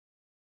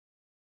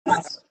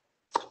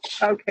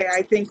Okay,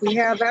 I think we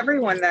have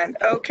everyone then.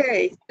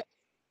 Okay.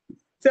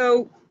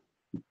 So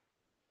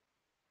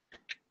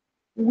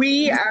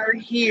we are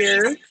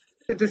here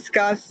to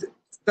discuss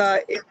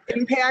the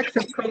impacts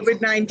of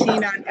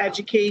COVID-19 on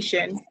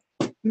education,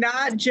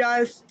 not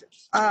just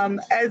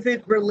as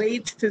it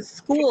relates to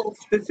schools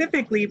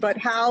specifically, but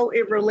how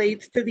it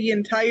relates to the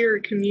entire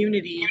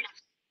community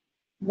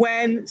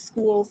when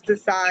schools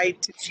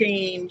decide to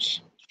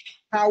change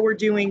how we're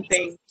doing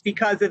things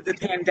because of the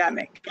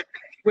pandemic,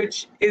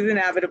 which is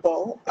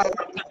inevitable.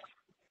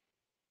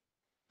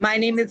 My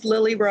name is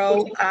Lily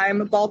Rowe.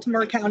 I'm a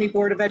Baltimore County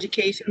Board of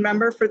Education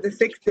member for the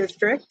 6th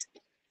District,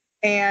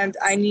 and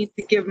I need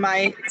to give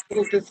my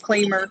little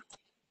disclaimer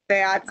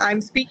that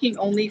I'm speaking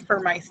only for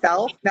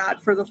myself,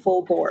 not for the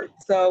full board.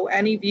 So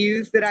any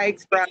views that I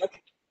express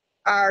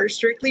are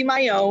strictly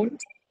my own,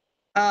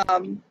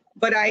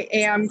 but I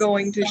am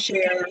going to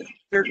share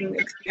certain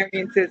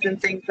experiences and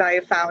things I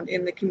have found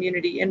in the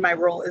community in my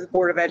role as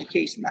Board of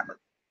Education member.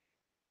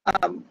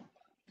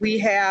 We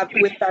have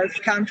with us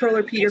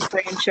Comptroller Peter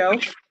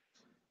Franchot,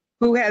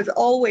 who has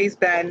always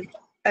been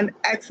an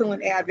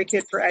excellent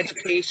advocate for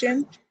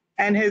education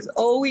and has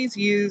always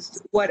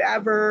used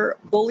whatever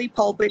bully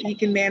pulpit he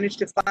can manage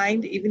to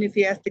find, even if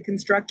he has to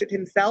construct it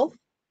himself,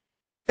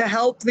 to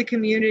help the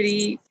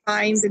community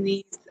find the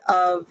needs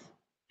of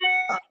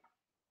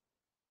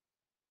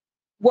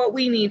what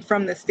we need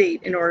from the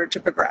state in order to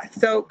progress.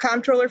 So,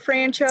 Comptroller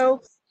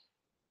Franchot,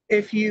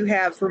 if you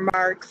have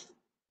remarks,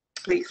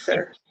 please,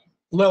 sir.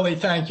 Lily,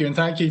 thank you. And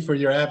thank you for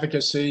your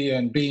advocacy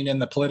and being in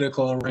the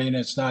political arena.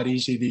 It's not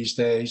easy these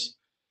days.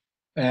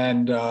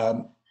 And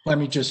let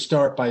me just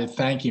start by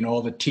thanking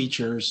all the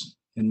teachers,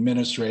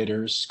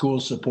 administrators, school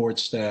support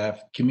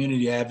staff,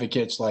 community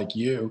advocates like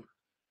you,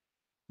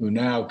 who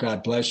now,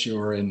 God bless you,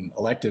 are in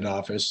elected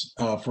office,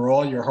 for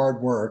all your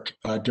hard work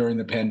during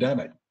the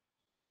pandemic.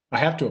 I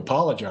have to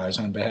apologize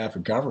on behalf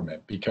of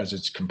government because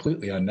it's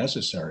completely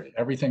unnecessary.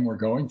 Everything we're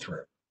going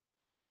through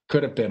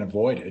could have been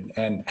avoided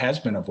and has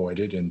been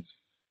avoided in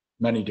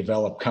many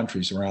developed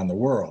countries around the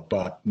world,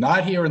 but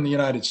not here in the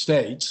United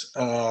States.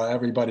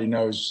 Everybody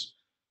knows,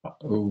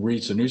 who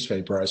reads the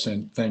newspaper, I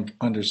think,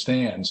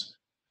 understands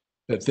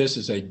that this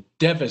is a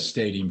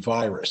devastating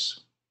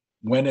virus.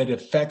 When it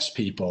affects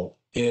people,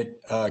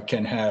 it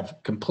can have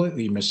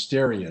completely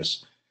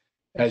mysterious,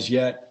 as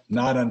yet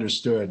not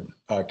understood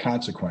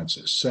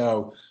consequences.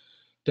 So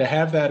to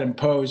have that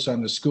imposed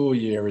on the school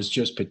year is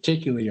just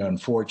particularly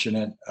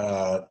unfortunate.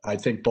 I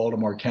think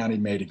Baltimore County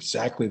made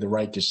exactly the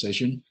right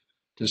decision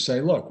to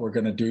say, look, we're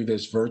going to do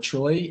this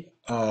virtually,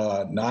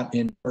 not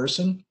in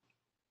person,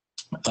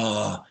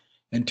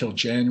 until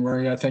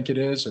January, I think it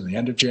is, or the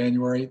end of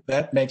January.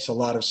 That makes a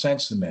lot of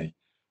sense to me.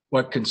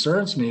 What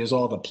concerns me is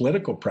all the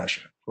political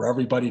pressure for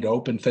everybody to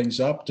open things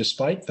up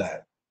despite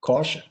that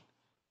caution.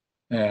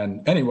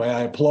 And anyway,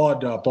 I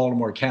applaud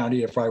Baltimore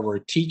County. If I were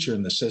a teacher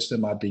in the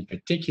system, I'd be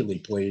particularly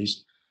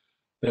pleased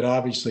that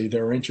obviously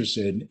they're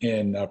interested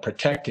in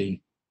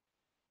protecting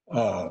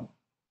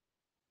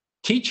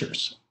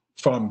teachers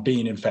from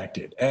being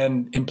infected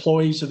and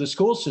employees of the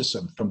school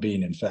system from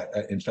being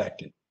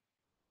infected.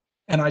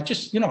 And I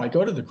just, I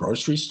go to the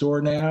grocery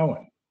store now,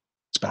 and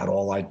it's about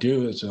all I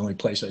do. It's the only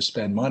place I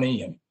spend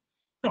money. And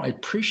I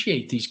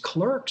appreciate these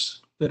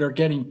clerks that are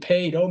getting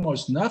paid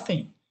almost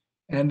nothing,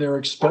 and they're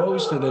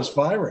exposed to this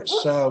virus.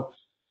 So,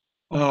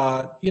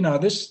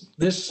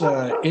 this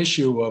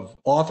issue of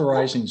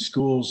authorizing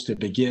schools to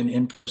begin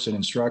in-person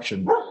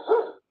instruction,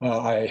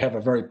 I have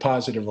a very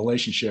positive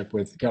relationship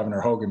with Governor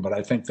Hogan, but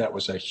I think that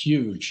was a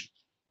huge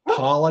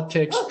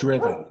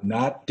politics-driven,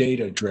 not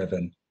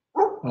data-driven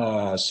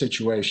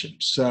situation.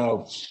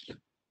 So,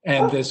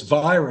 and this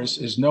virus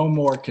is no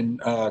more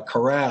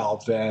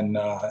corralled than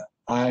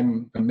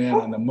I'm a man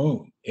on the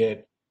moon.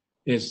 It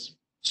is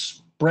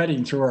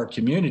spreading through our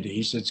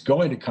communities. It's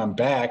going to come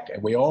back,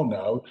 and we all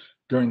know,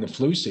 during the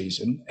flu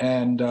season.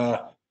 And,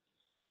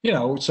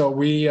 so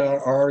we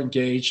are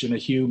engaged in a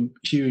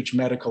huge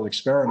medical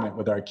experiment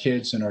with our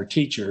kids and our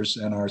teachers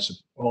and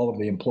all of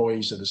the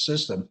employees of the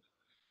system.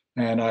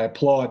 And I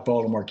applaud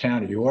Baltimore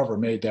County. Whoever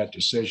made that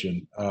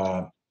decision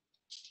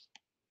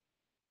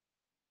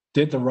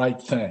did the right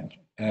thing.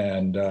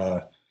 And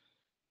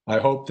I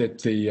hope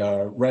that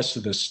the rest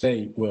of the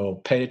state will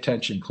pay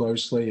attention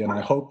closely. And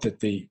I hope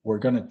that we're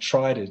going to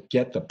try to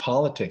get the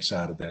politics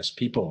out of this.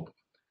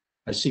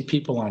 I see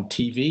people on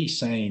TV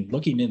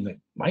looking in the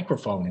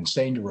microphone and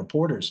saying to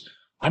reporters,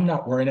 I'm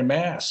not wearing a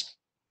mask.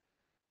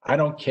 I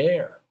don't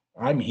care.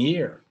 I'm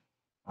here.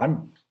 I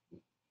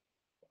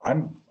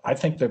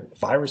think the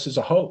virus is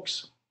a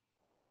hoax.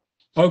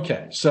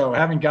 Okay, so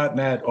having gotten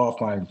that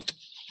off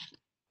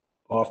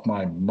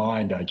my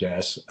mind, I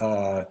guess,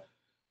 I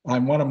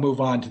want to move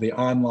on to the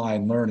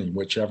online learning,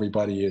 which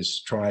everybody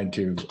is trying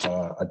to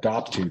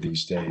adopt to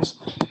these days.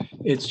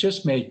 It's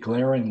just made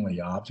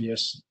glaringly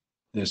obvious,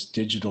 this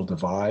digital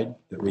divide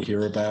that we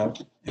hear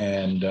about.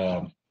 And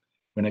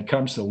when it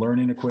comes to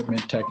learning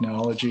equipment,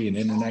 technology, and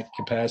internet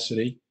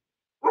capacity,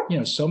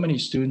 so many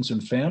students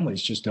and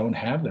families just don't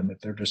have them at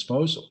their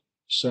disposal.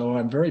 So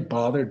I'm very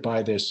bothered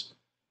by this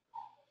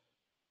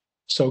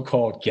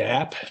so-called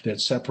gap that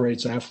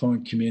separates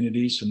affluent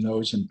communities from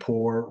those in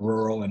poor,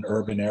 rural, and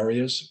urban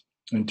areas.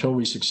 Until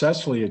we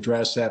successfully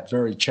address that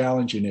very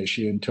challenging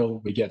issue,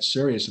 until we get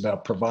serious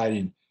about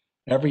providing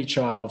every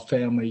child,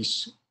 family,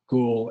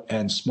 school,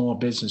 and small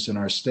business in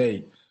our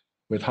state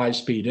with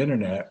high-speed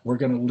internet, we're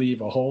going to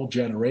leave a whole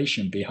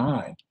generation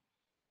behind.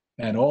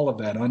 And all of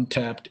that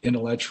untapped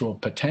intellectual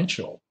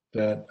potential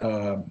that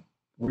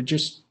we're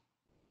just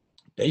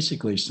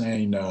basically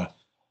saying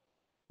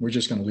we're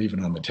just going to leave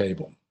it on the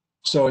table.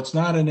 So it's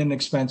not an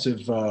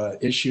inexpensive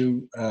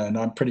issue, and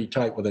I'm pretty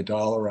tight with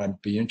 $1.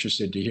 I'd be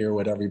interested to hear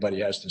what everybody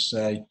has to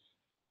say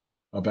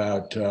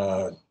about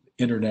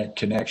internet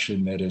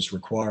connection that is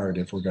required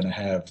if we're going to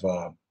have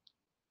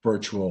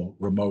virtual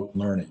remote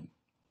learning.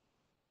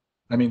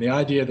 I mean, the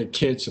idea that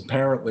kids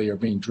apparently are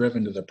being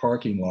driven to the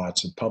parking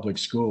lots of public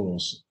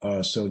schools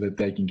so that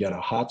they can get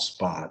a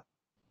hotspot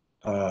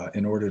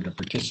in order to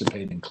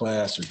participate in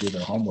class or do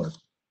their homework,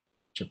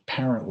 which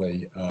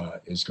apparently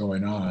is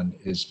going on,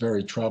 is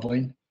very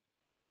troubling.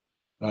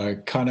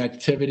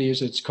 Connectivity,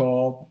 as it's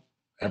called,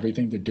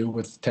 everything to do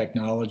with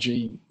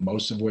technology,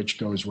 most of which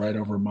goes right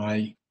over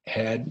my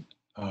head.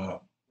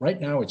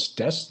 Right now, it's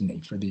destiny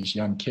for these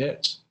young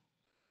kids.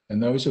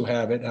 And those who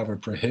have it have a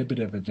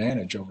prohibitive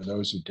advantage over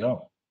those who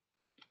don't.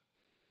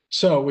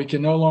 So we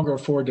can no longer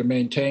afford to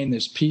maintain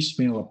this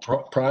piecemeal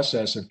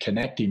process of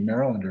connecting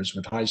Marylanders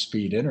with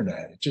high-speed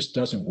internet. It just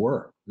doesn't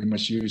work. We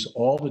must use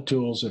all the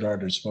tools at our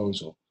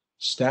disposal: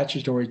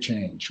 statutory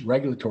change,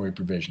 regulatory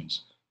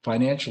provisions,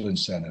 financial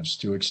incentives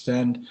to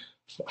extend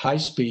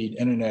high-speed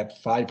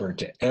internet fiber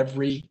to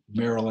every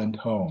Maryland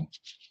home.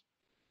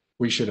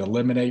 We should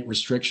eliminate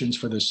restrictions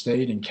for the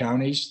state and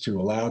counties to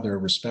allow their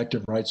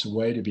respective rights of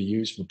way to be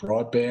used for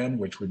broadband,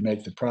 which would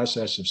make the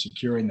process of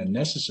securing the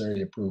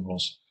necessary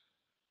approvals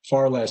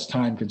far less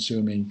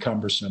time-consuming,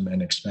 cumbersome,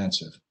 and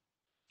expensive.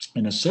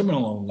 In a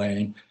similar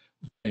vein,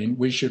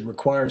 we should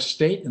require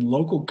state and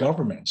local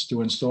governments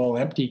to install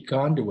empty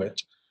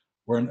conduits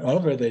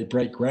wherever they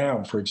break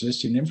ground for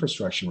existing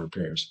infrastructure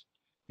repairs,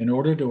 in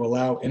order to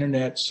allow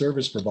internet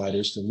service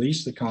providers to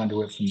lease the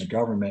conduit from the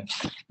government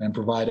and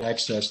provide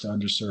access to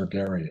underserved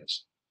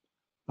areas.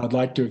 I'd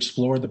like to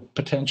explore the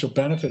potential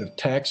benefit of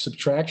tax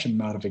subtraction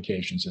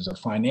modifications as a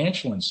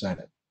financial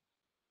incentive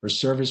for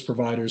service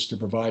providers to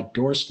provide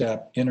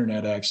doorstep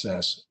internet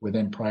access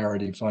within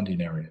priority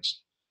funding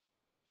areas.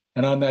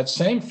 And on that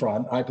same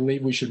front, I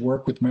believe we should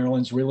work with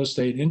Maryland's real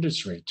estate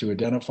industry to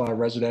identify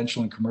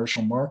residential and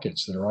commercial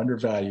markets that are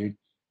undervalued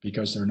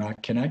because they're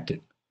not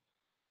connected.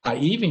 I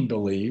even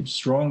believe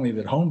strongly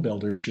that home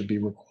builders should be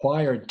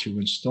required to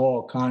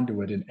install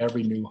conduit in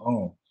every new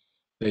home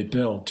they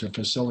build to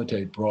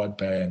facilitate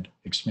broadband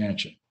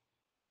expansion.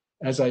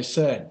 As I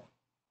said,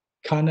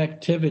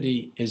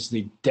 connectivity is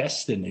the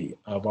destiny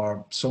of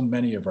so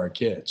many of our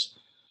kids.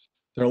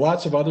 There are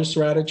lots of other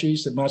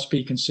strategies that must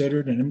be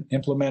considered and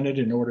implemented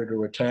in order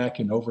to attack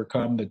and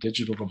overcome the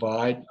digital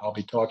divide. I'll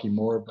be talking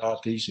more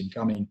about these in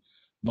coming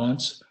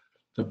months.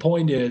 The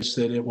point is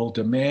that it will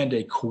demand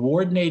a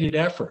coordinated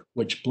effort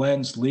which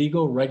blends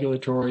legal,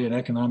 regulatory, and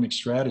economic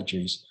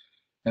strategies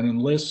and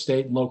enlists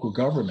state and local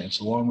governments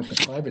along with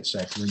the private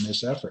sector in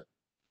this effort.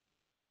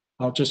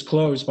 I'll just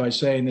close by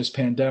saying this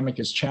pandemic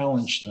has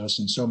challenged us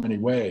in so many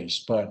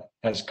ways, but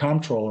as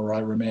comptroller, I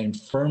remain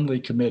firmly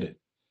committed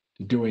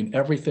to doing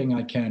everything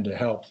I can to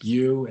help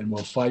you, and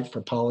will fight for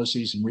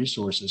policies and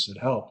resources that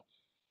help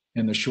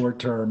in the short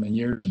term and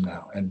years from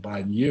now. And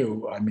by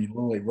you, I mean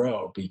Lily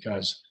Rowe,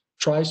 because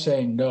try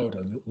saying no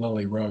to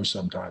Lily Rowe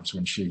sometimes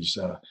when she's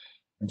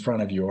in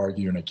front of you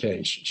arguing a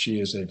case. She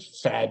is a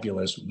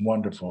fabulous,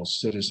 wonderful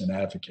citizen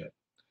advocate.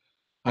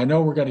 I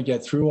know we're going to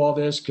get through all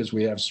this because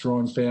we have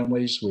strong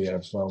families, we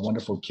have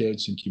wonderful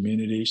kids and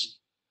communities,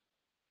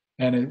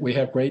 and we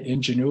have great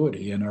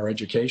ingenuity in our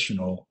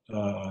educational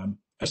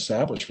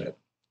establishment.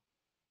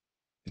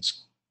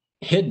 It's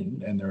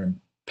hidden and there are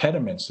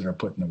impediments that are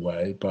put in the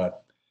way,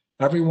 but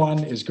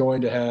everyone is going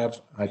to have,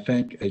 I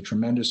think, a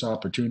tremendous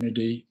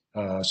opportunity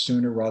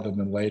sooner rather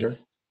than later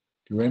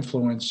to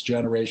influence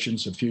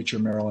generations of future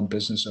Maryland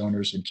business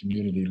owners and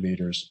community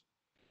leaders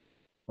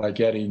by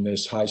getting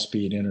this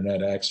high-speed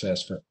internet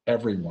access for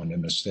everyone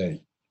in the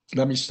state.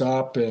 Let me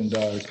stop, and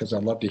because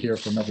I'd love to hear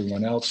from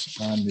everyone else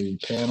on the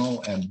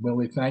panel. And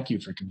Lily, thank you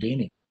for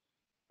convening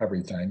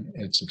everything.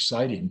 It's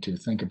exciting to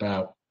think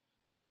about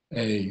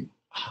a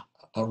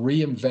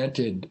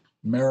reinvented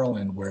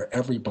Maryland where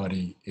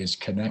everybody is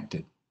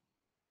connected.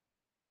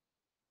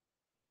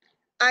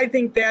 I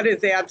think that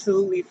is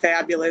absolutely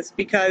fabulous,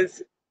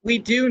 because we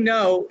do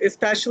know,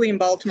 especially in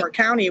Baltimore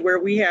County, where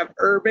we have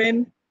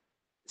urban,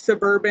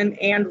 suburban,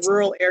 and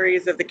rural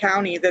areas of the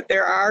county, that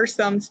there are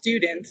some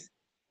students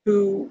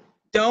who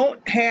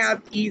don't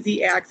have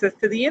easy access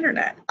to the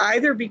internet,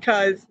 either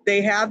because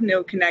they have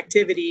no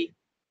connectivity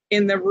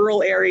in the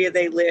rural area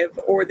they live,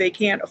 or they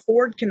can't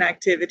afford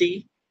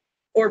connectivity,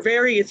 or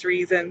various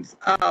reasons.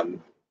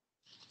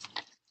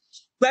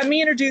 Let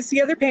me introduce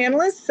the other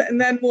panelists, and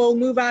then we'll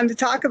move on to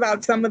talk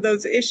about some of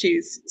those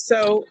issues.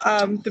 So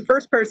the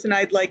first person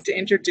I'd like to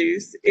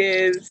introduce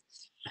is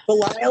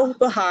Bilal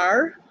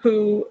Bahar,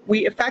 who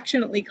we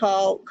affectionately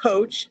call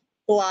Coach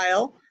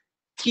Bilal.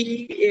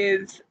 He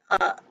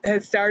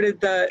has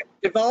started the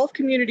Evolve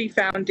Community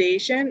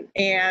Foundation,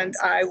 and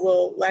I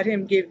will let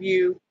him give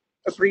you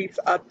a brief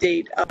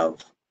update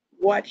of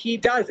what he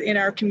does in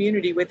our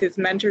community with his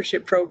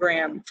mentorship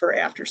program for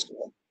after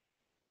school.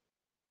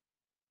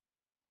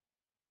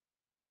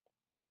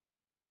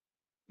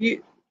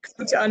 You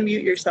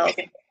unmute yourself.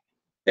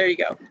 There you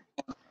go.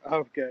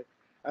 Okay.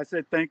 I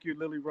said thank you,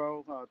 Lily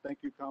Rowe. Thank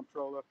you,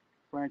 Comptroller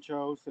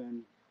Franchot,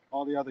 and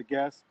all the other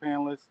guests,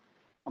 panelists.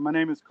 My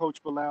name is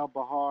Coach Bilal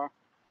Bahar.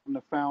 I'm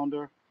the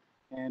founder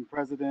and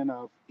president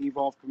of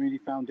Evolve Community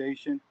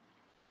Foundation.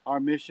 Our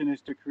mission is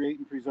to create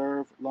and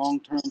preserve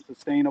long-term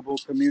sustainable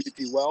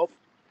community wealth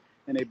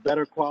and a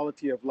better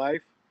quality of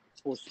life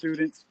for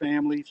students,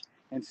 families,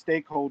 and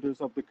stakeholders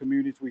of the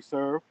communities we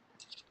serve.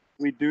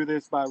 We do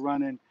this by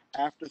running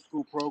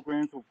after-school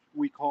programs, what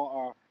we call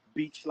our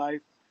Beach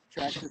Life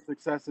Track to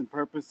Success and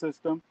Purpose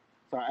System.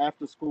 It's our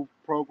after-school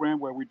program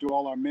where we do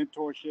all our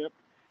mentorship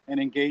and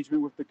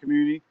engagement with the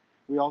community.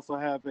 We also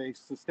have a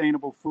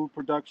sustainable food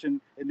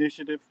production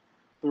initiative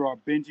through our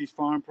Benji's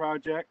Farm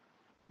Project.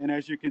 And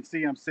as you can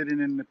see, I'm sitting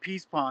in the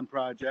Peace Pond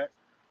Project,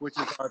 which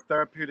is our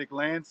therapeutic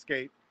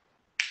landscape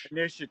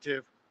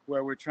initiative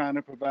where we're trying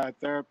to provide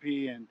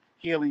therapy and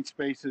healing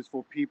spaces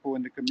for people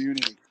in the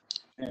community.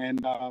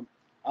 And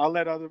I'll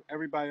let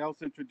everybody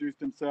else introduce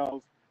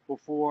themselves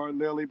before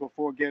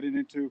getting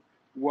into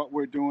what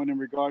we're doing in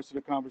regards to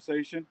the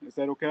conversation. Is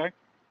that okay?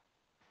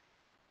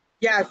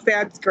 Yes,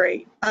 that's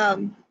great.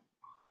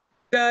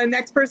 The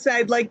next person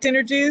I'd like to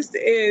introduce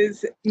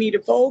is Mita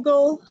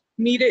Vogel.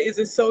 Mita is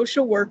a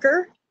social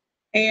worker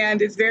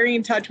and is very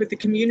in touch with the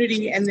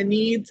community and the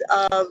needs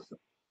of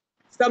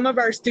some of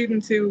our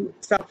students who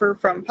suffer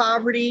from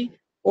poverty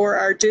or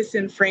are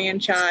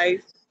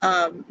disenfranchised.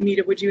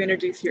 Mita, would you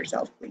introduce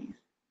yourself, please?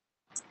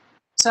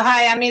 So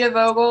hi, I'm Mita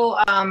Vogel.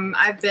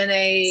 I've been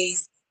a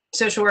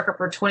social worker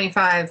for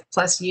 25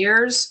 plus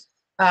years.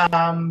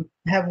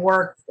 Have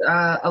worked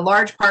a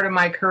large part of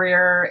my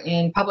career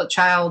in public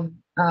child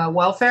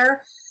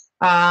welfare.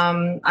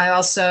 I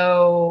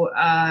also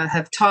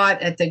have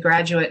taught at the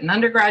graduate and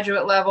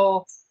undergraduate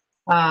level,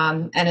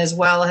 and as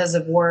well as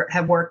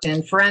have worked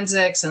in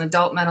forensics and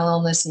adult mental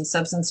illness and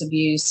substance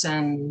abuse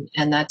and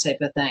that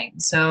type of thing.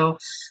 So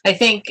I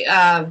think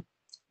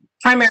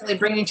primarily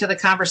bringing to the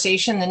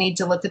conversation the need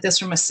to look at this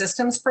from a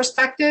systems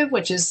perspective,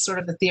 which is sort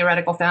of the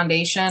theoretical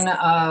foundation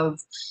of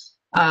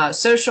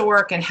social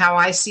work and how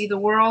I see the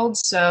world.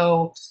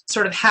 So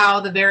sort of how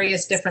the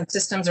various different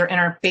systems are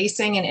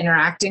interfacing and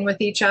interacting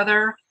with each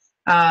other,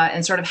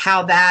 and sort of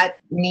how that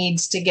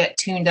needs to get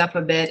tuned up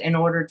a bit in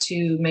order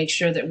to make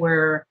sure that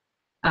we're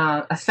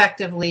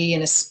effectively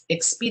and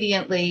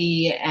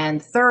expediently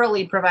and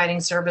thoroughly providing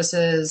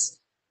services,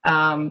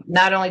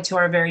 not only to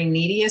our very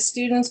neediest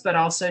students, but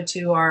also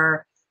to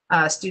our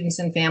students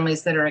and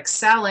families that are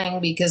excelling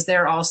because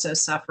they're also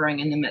suffering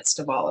in the midst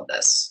of all of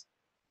this.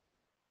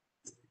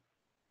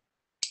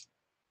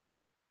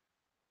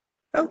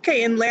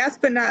 Okay, and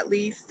last but not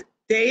least,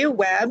 Daya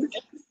Webb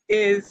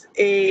is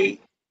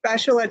a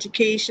special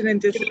education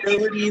and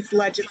disabilities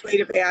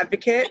legislative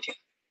advocate.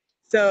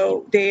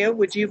 So Daya,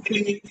 would you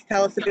please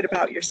tell us a bit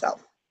about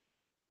yourself?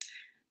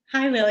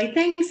 Hi, Lily.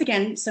 Thanks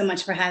again so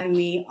much for having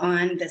me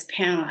on this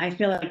panel. I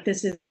feel like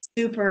this is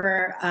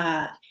super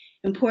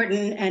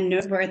important and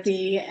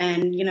noteworthy.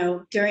 And, you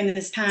know, during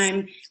this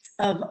time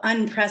of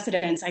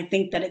unprecedented, I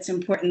think that it's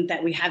important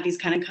that we have these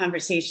kind of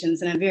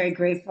conversations. And I'm very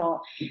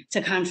grateful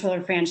to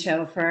Comptroller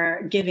Franchot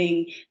for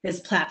giving this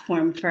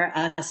platform for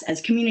us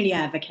as community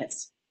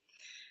advocates.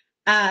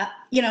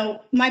 You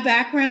know, my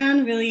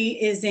background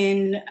really is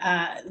in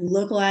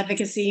local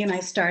advocacy, and I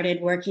started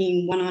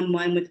working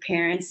one-on-one with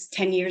parents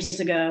 10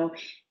 years ago,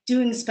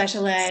 doing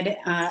special ed,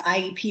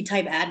 IEP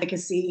type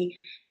advocacy,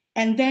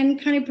 and then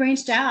kind of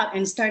branched out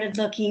and started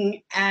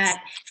looking at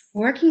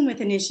working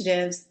with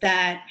initiatives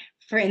that,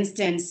 for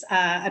instance,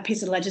 a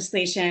piece of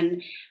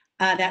legislation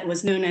that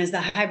was known as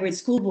the hybrid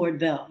school board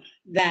bill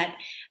that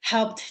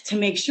helped to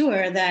make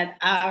sure that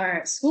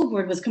our school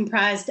board was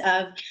comprised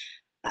of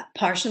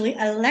partially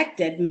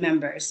elected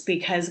members,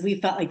 because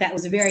we felt like that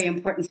was very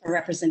important for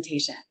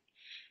representation.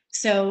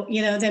 So,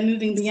 you know, then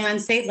moving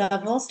beyond state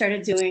level,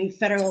 started doing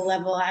federal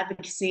level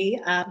advocacy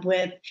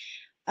with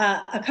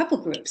a couple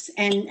groups,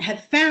 and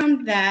have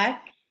found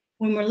that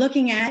when we're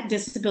looking at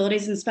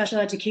disabilities and special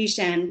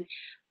education,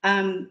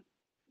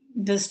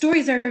 the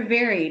stories are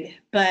varied,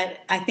 but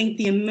I think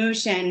the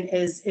emotion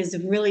is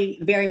really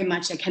very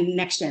much a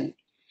connection,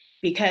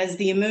 because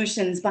the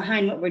emotions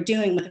behind what we're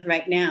dealing with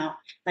right now,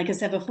 like I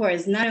said before,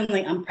 is not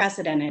only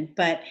unprecedented,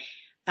 but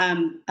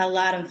a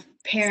lot of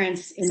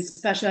parents in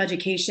special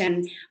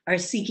education are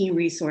seeking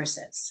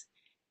resources.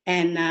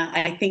 And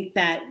I think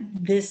that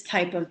this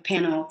type of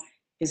panel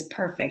is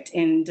perfect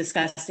in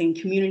discussing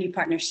community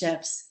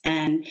partnerships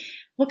and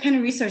what kind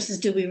of resources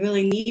do we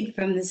really need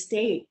from the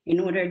state in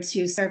order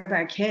to serve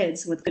our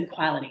kids with good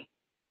quality.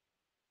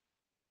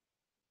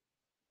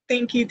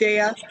 Thank you,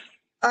 Daya.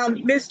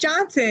 Ms.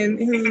 Johnson,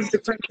 who's the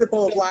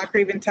principal of Lock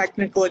Raven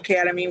Technical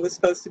Academy, was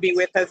supposed to be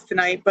with us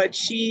tonight, but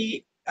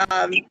she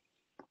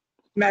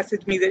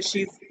messaged me that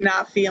she's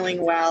not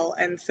feeling well,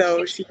 and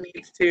so she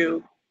needs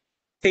to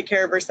take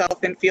care of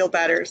herself and feel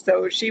better.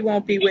 So she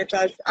won't be with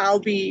us. I'll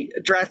be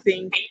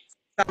addressing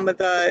some of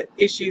the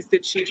issues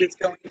that she was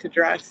going to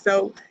address.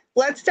 So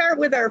let's start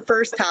with our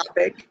first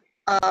topic,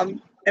 and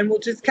we'll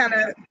just kind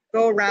of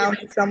go around.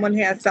 If someone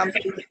has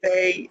something to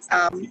say,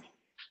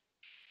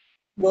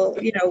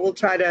 we'll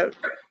try to.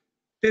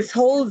 This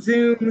whole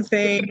Zoom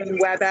thing and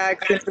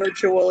WebEx and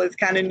virtual is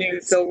kind of new,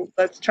 so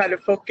let's try to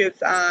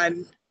focus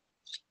on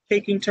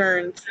taking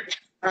turns.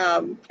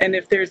 And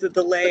if there's a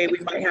delay, we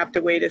might have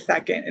to wait a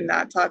second and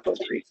not talk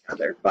over each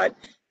other. But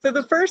so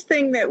the first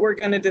thing that we're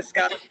going to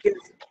discuss is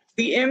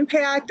the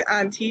impact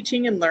on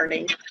teaching and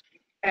learning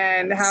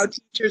and how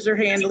teachers are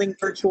handling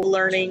virtual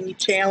learning,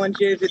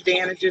 challenges,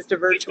 advantages to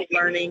virtual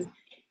learning,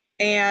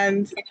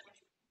 and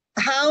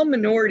how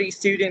minority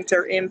students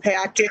are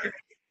impacted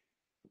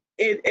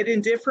in a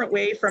different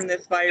way from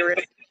this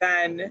virus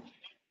than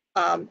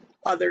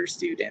other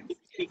students,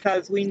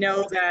 because we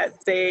know that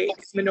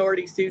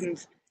minority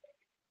students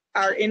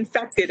are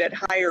infected at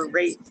higher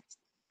rates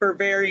for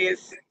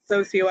various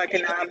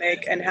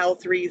socioeconomic and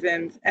health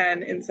reasons,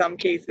 and in some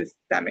cases,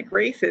 systemic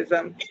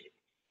racism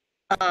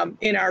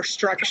in our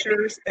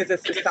structures as a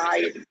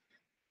society.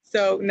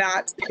 So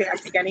not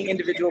impacting any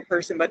individual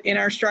person, but in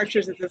our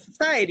structures as a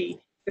society,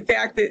 the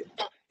fact that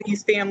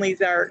these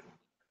families are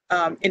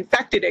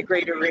infected at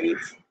greater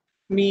rates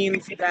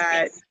means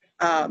that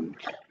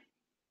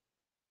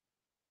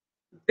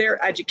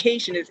their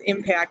education is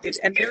impacted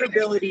and their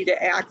ability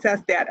to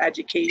access that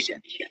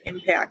education is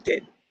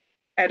impacted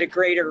at a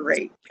greater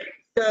rate.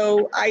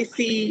 So I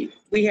see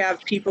we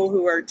have people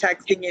who are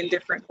texting in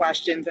different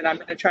questions, and I'm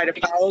going to try to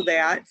follow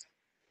that.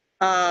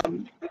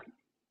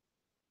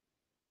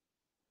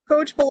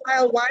 Coach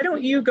Belisle, why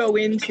don't you go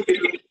into,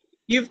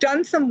 you've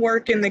done some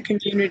work in the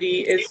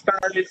community as far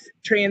as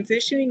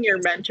transitioning your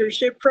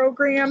mentorship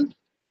program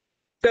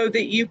so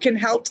that you can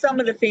help some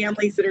of the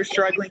families that are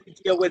struggling to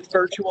deal with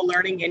virtual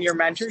learning in your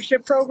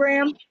mentorship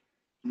program.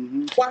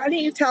 Mm-hmm. Why don't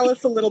you tell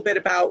us a little bit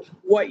about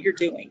what you're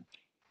doing?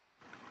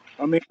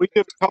 I mean, we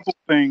did a couple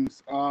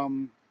things.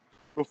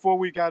 Before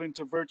we got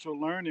into virtual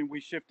learning, we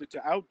shifted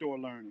to outdoor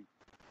learning.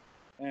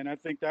 And I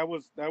think that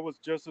was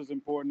just as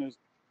important as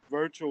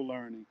virtual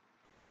learning.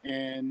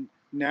 And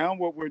now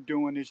what we're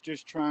doing is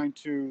just trying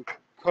to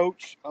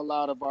coach a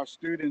lot of our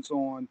students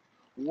on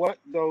what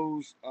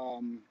those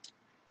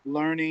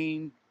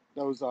learning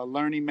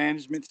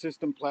management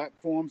system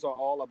platforms are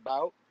all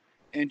about,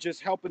 and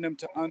just helping them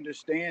to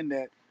understand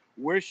that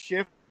we're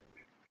shifting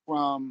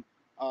from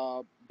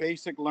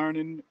basic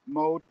learning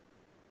mode,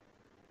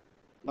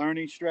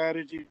 learning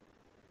strategy,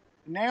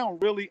 now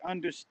really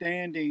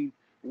understanding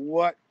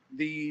what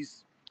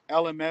these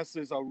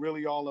LMSs are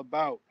really all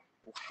about,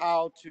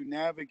 how to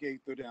navigate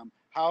through them,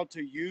 how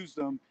to use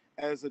them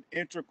as an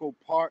integral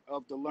part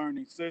of the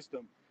learning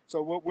system.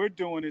 So what we're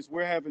doing is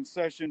we're having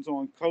sessions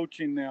on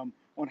coaching them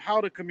on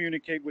how to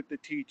communicate with the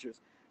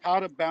teachers,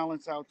 how to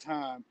balance out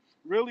time,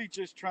 really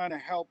just trying to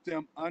help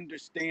them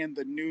understand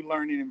the new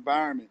learning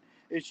environment.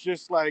 It's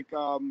just like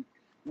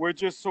we're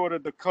just sort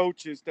of the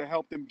coaches to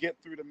help them get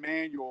through the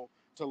manual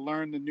to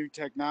learn the new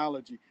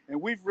technology.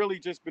 And we've really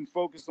just been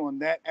focused on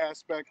that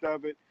aspect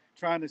of it,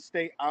 trying to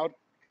stay out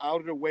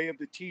of the way of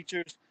the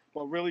teachers,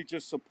 but really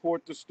just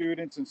support the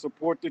students and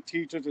support the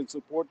teachers and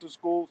support the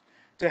schools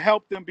to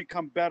help them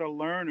become better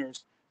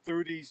learners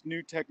through these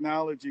new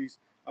technologies.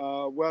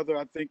 Whether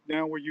I think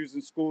now we're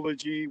using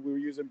Schoology, we're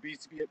using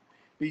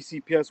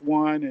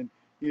BCPS1, and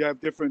you have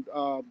different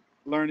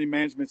learning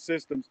management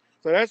systems.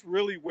 So that's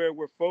really where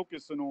we're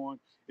focusing on,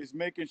 is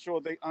making sure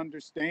they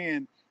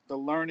understand the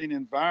learning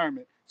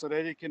environment so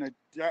that they can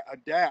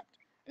adapt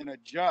and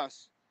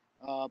adjust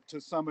to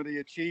some of the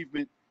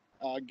achievement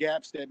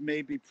gaps that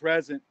may be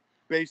present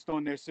based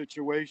on their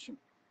situation.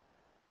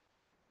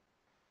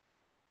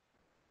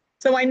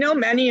 So I know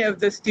many of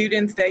the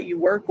students that you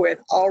work with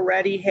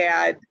already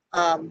had,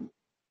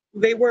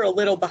 they were a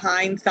little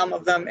behind, some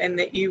of them, and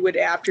that you would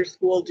after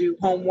school do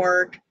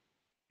homework.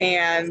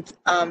 And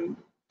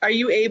are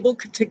you able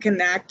to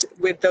connect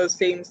with those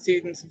same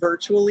students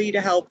virtually to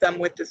help them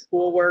with the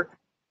schoolwork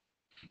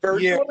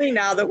virtually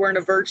now that we're in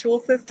a virtual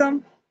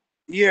system?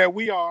 Yeah,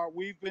 we are.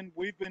 We've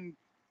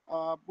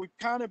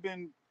kind of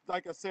been,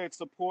 like I said,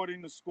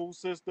 supporting the school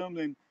system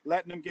and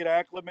letting them get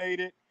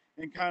acclimated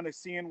and kind of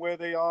seeing where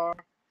they are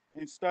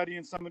and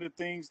studying some of the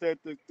things that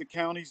the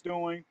county's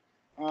doing,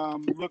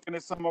 looking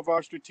at some of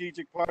our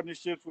strategic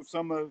partnerships with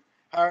some of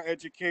higher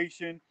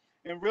education,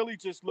 and really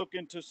just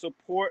looking to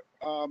support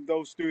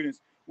those students.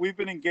 We've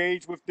been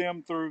engaged with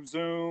them through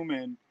Zoom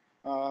and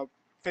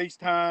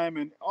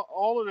FaceTime and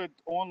all of the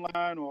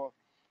online or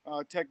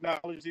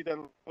technology that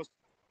allows us to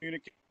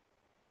communicate.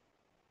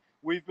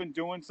 We've been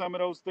doing some of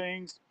those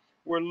things.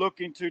 We're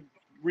looking to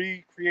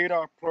recreate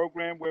our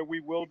program where we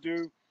will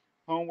do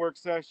homework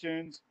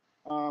sessions,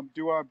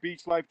 do our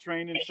beach life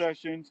training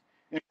sessions,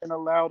 and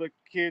allow the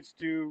kids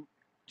to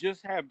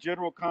just have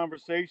general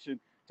conversation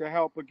to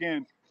help,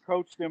 again,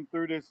 coach them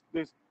through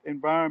this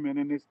environment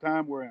and this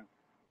time we're in.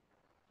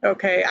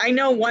 Okay, I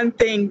know one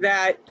thing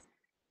that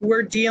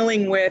we're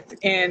dealing with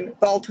in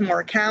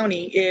Baltimore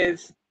County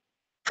is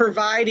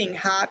providing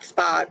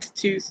hotspots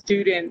to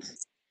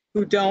students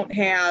who don't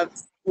have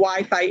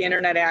Wi-Fi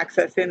internet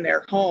access in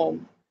their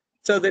home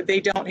so that they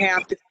don't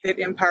have to sit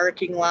in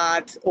parking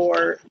lots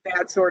or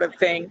that sort of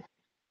thing.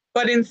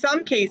 But in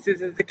some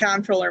cases, as the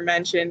comptroller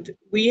mentioned,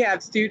 we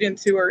have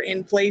students who are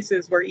in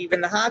places where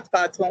even the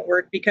hotspots won't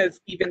work because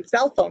even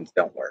cell phones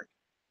don't work.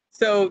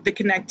 So the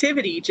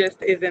connectivity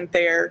just isn't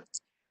there.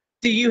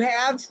 Do you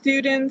have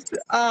students,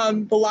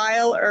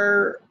 Belial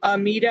or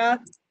Amita,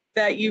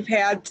 that you've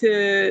had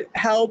to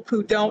help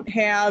who don't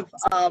have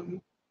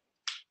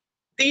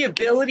the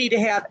ability to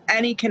have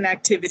any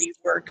connectivity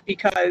work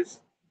because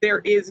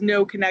there is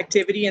no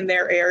connectivity in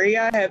their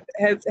area?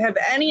 Have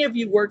any of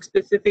you worked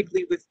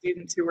specifically with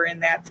students who are in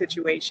that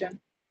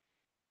situation?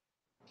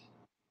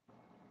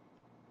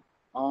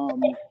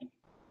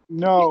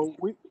 No,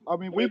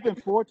 we've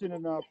been fortunate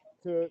enough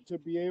to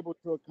be able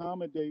to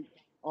accommodate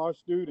our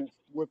students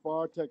with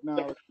our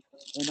technology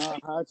and our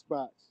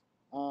hotspots.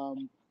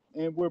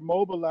 And we're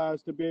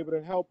mobilized to be able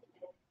to help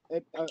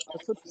at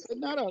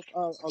not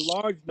a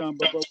large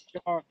number, but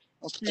we are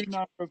a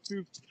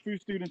few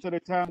students at a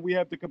time. We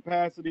have the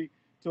capacity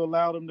to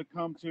allow them to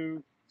come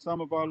to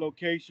some of our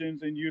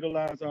locations and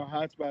utilize our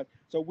hotspots.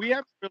 So we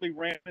haven't really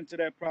ran into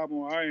that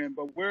problem on our end,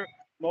 but we're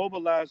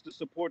mobilized to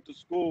support the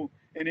school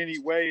in any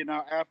way in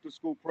our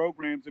after-school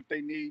programs if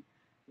they need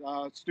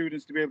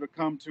students to be able to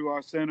come to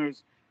our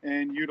centers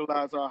and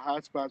utilize our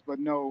hotspots. But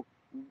no,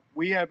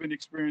 we haven't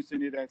experienced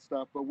any of that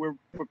stuff, but we're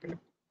prepared to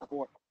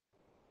support.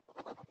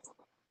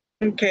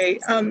 Okay,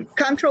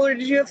 Comptroller,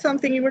 did you have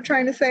something you were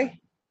trying to say?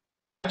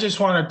 I just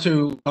wanted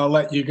to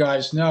let you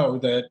guys know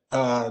that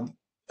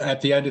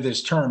at the end of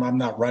this term, I'm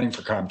not running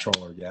for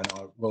comptroller yet.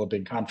 I will have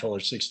been comptroller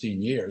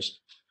 16 years.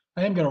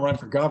 I am going to run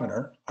for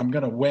governor. I'm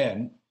going to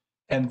win.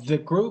 And the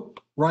group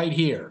right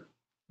here,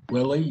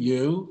 Lily,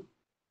 you,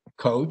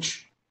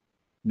 Coach,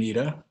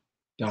 Mita,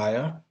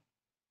 Daya,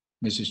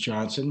 Mrs.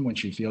 Johnson, when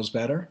she feels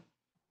better,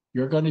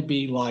 you're going to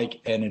be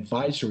like an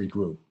advisory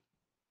group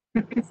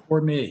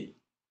for me,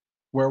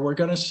 where we're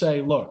going to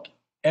say, look,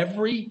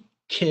 every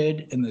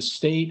kid in the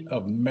state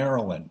of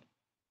Maryland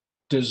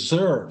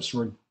deserves,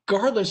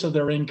 regardless of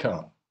their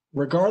income,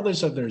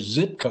 regardless of their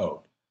zip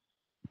code,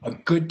 a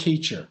good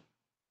teacher,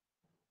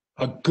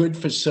 a good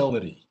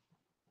facility,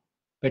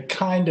 the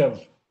kind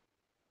of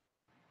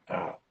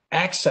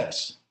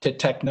access to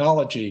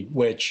technology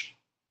which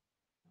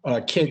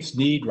kids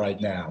need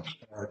right now,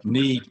 or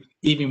need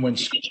even when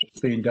school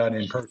is being done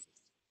in person.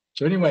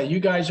 So anyway, you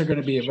guys are going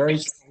to be a very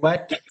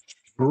select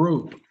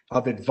group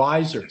of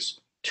advisors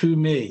to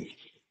me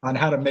on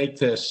how to make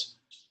this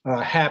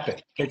happen.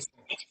 It's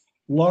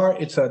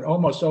an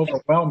almost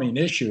overwhelming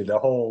issue, the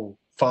whole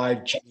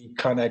 5G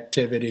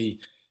connectivity,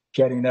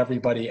 getting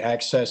everybody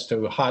access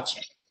to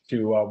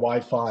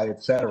Wi-Fi,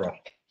 et cetera.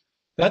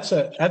 That's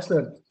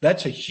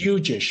a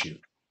huge issue.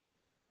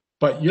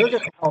 But you're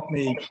going to help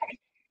me,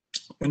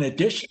 in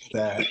addition to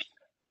that,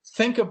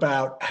 think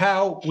about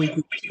how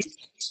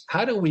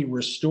do we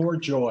restore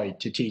joy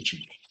to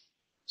teaching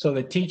so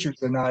that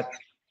teachers are not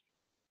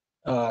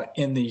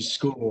in these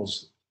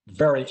schools,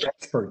 very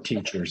expert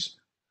teachers,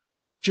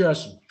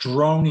 just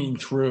droning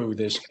through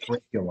this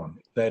curriculum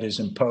that is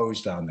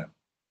imposed on them.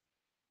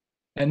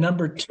 And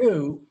number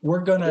two,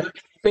 we're going to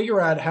figure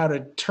out how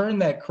to turn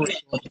that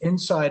curriculum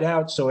inside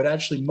out so it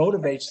actually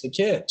motivates the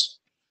kids.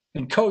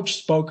 And Coach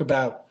spoke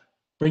about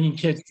bringing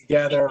kids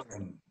together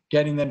and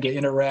getting them to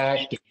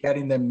interact,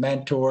 getting them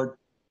mentored.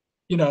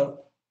 You know,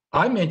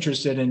 I'm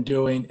interested in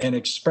doing an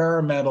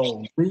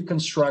experimental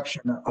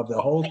reconstruction of the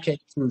whole K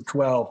through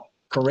 12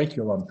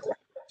 curriculum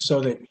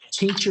so that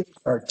teachers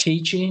are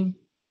teaching,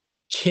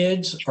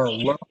 kids are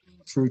learning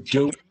through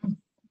doing,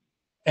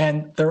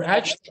 and they're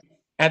actually,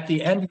 at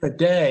the end of the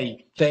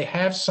day, they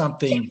have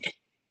something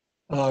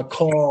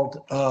called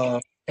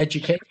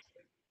education,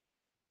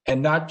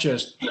 and not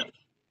just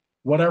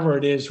whatever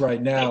it is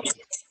right now,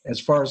 as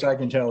far as I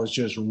can tell, is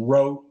just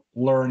rote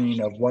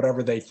learning of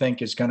whatever they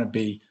think is going to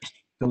be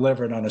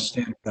delivered on a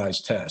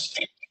standardized test.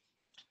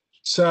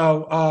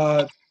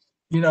 So,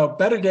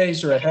 better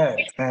days are ahead,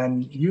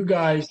 and you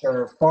guys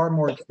are far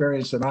more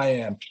experienced than I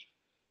am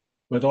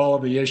with all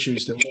of the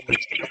issues that we're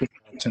talking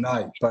about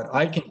tonight. But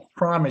I can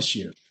promise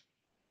you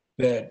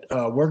that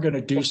we're going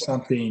to do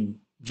something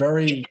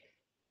very,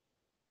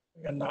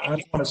 and I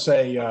don't want to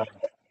say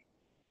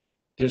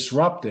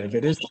disruptive.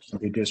 It is going to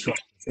be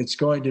disruptive. It's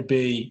going to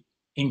be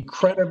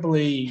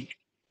incredibly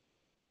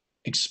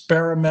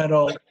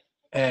experimental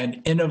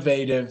and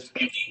innovative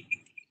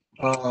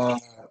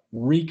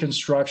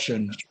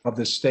reconstruction of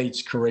the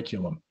state's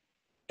curriculum.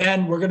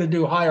 And we're going to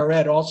do higher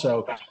ed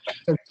also.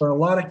 For a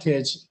lot of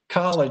kids,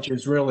 college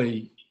is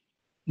really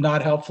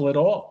not helpful at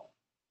all.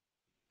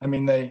 I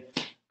mean, they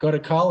go to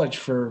college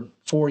for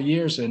 4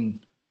 years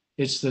and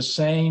it's the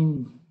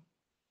same,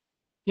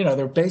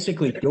 they're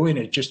basically doing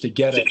it just to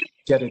get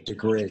a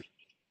degree.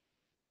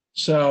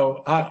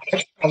 So I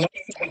like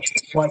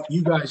what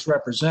you guys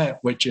represent,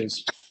 which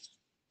is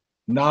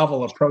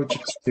novel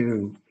approaches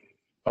to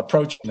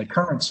approaching the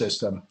current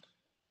system.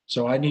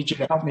 So I need you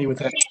to help me with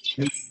that.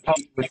 Help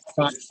with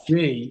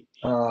 5G,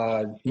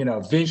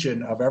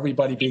 vision of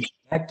everybody being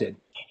connected.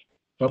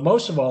 But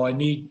most of all, I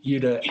need you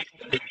to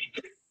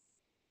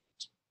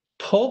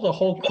pull the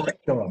whole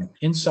curriculum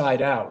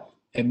inside out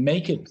and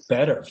make it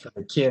better for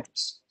the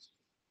kids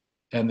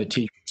and the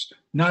teachers,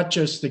 not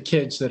just the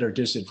kids that are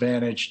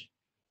disadvantaged,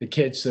 the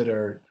kids that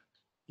are,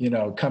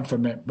 come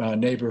from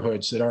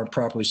neighborhoods that aren't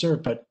properly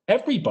served, but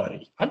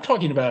everybody. I'm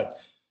talking about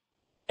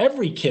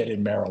every kid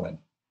in Maryland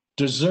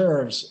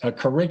deserves a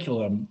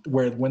curriculum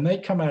where when they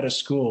come out of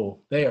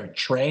school, they are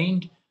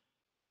trained,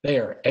 they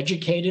are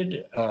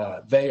educated,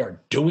 they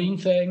are doing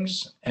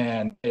things,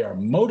 and they are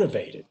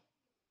motivated.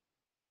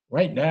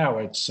 Right now,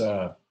 it's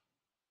for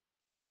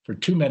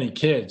too many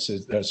kids,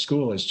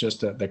 school is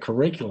just the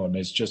curriculum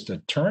is just a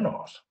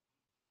turnoff.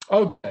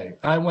 Okay,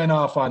 I went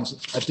off on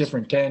a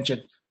different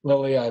tangent,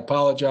 Lily. I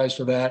apologize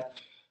for that,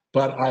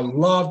 but I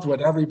loved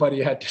what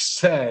everybody had to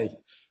say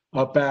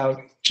about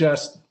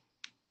just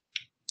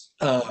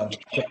the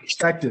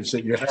perspectives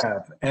that you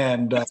have,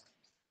 and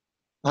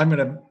I'm going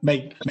to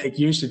make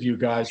use of you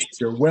guys if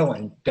you're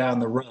willing down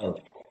the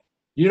road.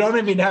 You don't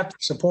even have to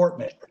support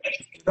me.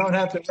 You don't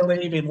have to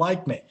really even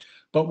like me,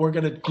 but we're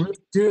going to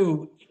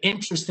do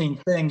interesting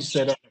things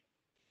that are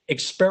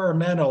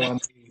experimental on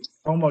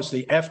almost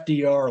the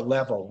FDR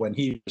level when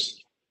he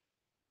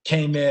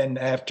came in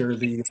after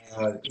the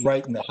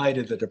right in the height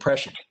of the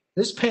Depression.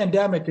 This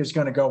pandemic is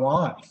going to go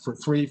on for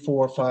 3,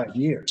 4, 5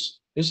 years.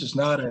 This is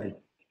not a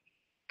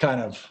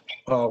kind of,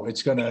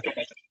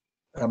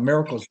 a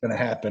miracle's going to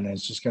happen and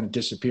it's just going to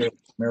disappear.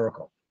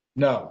 Miracle.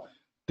 No,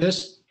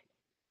 this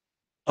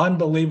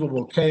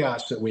unbelievable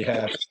chaos that we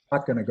have is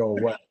not going to go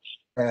away.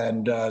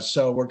 And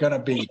so we're going to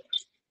be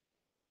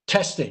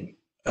testing,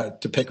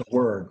 to pick a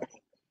word,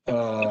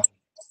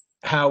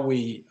 how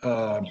we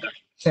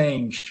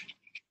change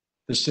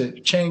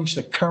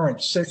the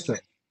current system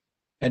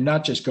and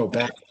not just go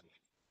back.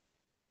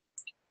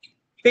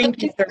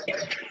 Thank you, sir.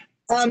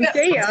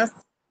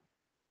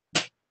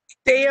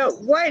 Dea,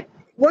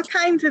 what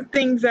kinds of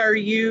things are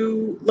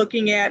you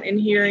looking at and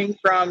hearing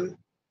from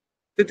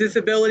the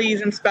disabilities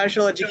and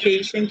special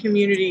education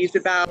communities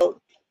about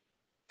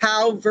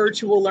how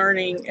virtual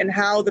learning and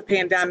how the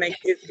pandemic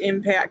is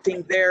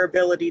impacting their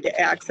ability to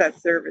access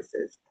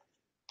services?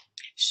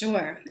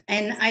 Sure.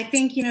 And I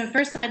think,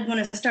 first I'd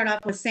want to start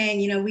off with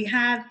saying, we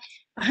have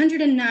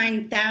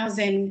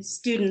 109,000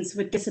 students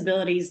with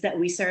disabilities that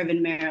we serve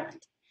in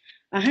Maryland.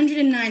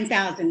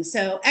 109,000,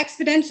 so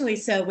exponentially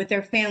so with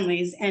their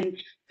families and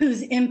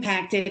who's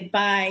impacted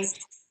by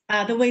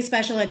the way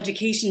special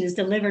education is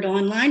delivered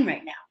online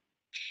right now.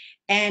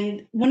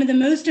 And one of the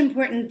most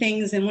important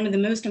things and one of the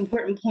most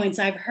important points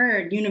I've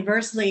heard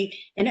universally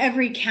in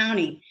every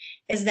county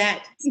is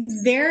that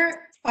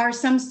there are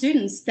some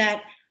students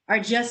that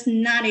are just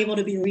not able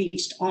to be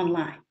reached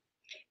online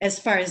as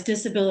far as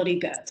disability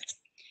goes.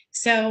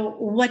 So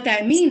what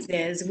that means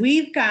is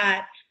we've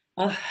got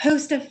a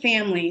host of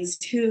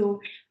families who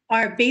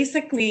are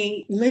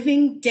basically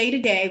living day to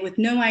day with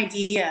no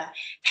idea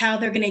how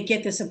they're going to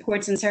get the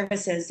supports and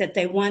services that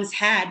they once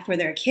had for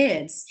their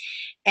kids.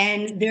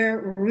 And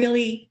they're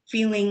really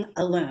feeling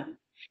alone.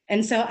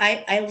 And so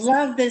I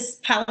love this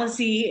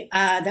policy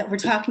that we're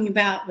talking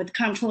about with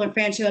Comptroller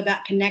Franchot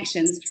about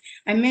connections.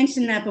 I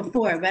mentioned that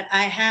before, but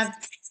I have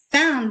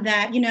found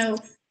that,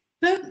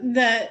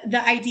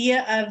 the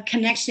idea of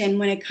connection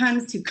when it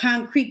comes to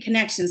concrete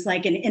connections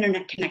like an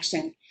internet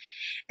connection,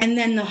 and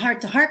then the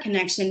heart-to-heart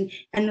connection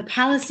and the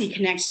policy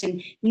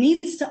connection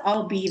needs to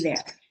all be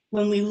there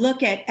when we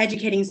look at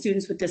educating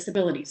students with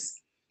disabilities.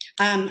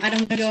 I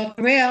don't want to go off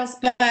the rails,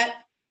 but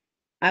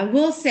I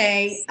will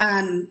say,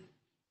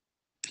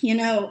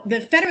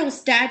 the federal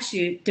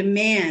statute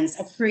demands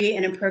a free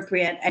and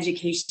appropriate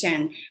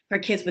education for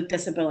kids with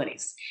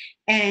disabilities.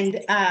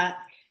 And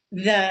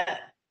the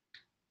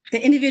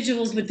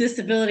Individuals with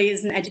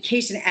Disabilities and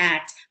Education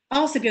Act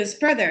also goes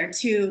further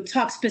to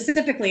talk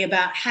specifically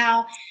about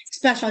how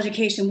special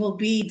education will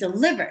be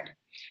delivered.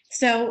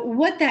 So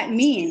what that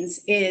means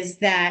is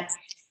that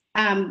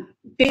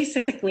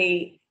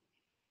basically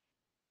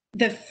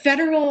the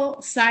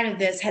federal side of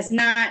this has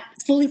not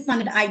fully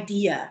funded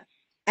IDEA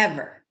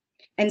ever.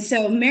 And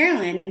so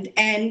Maryland,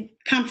 and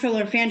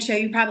Comptroller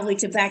Franchot, you probably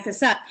could back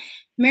this up,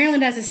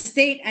 Maryland as a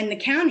state and the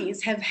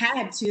counties have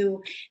had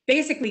to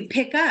basically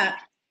pick up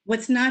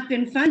what's not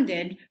been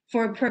funded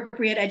for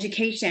appropriate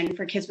education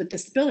for kids with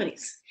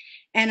disabilities.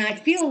 And I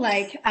feel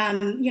like,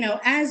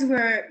 as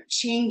we're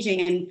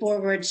changing and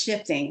forward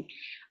shifting,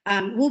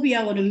 we'll be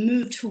able to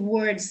move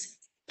towards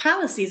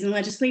policies and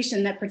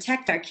legislation that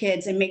protect our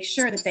kids and make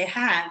sure that they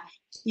have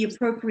the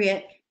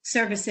appropriate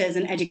services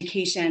and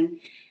education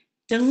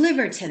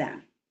delivered to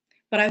them.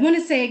 But I want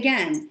to say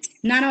again,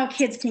 not all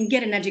kids can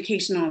get an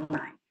education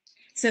online.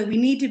 So we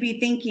need to be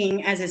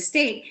thinking as a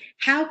state,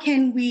 how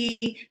can we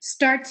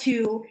start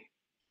to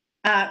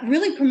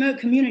really promote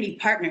community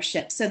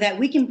partnerships so that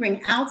we can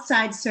bring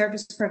outside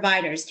service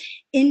providers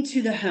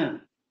into the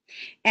home.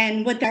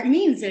 And what that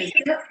means is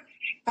there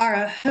are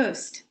a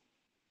host.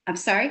 I'm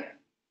sorry.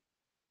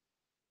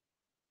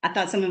 I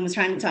thought someone was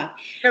trying to talk.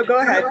 No, go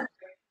ahead.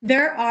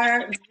 There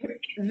are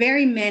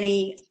very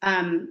many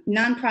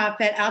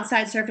nonprofit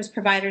outside service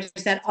providers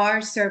that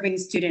are serving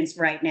students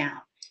right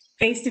now.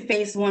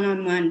 Face-to-face,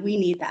 one-on-one, we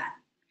need that.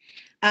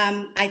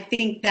 I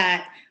think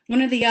that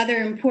one of the other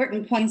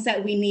important points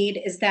that we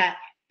need is that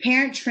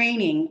parent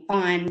training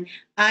on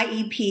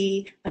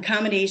IEP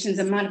accommodations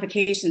and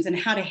modifications and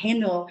how to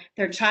handle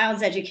their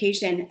child's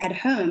education at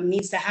home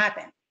needs to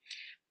happen.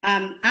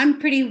 I'm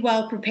pretty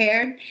well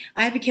prepared.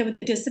 I have a kid with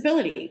a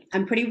disability.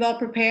 I'm pretty well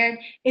prepared.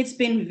 It's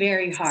been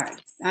very hard.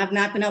 I've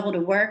not been able to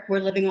work. We're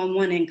living on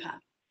one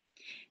income.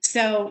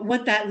 So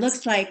what that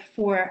looks like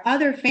for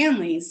other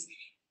families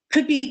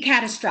could be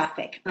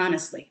catastrophic,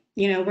 honestly.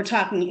 You know, we're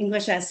talking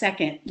English as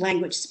second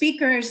language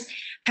speakers,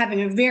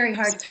 having a very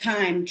hard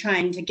time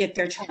trying to get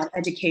their child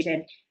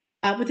educated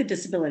with a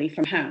disability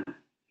from home.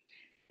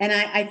 And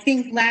I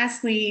think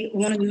lastly,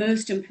 one of the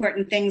most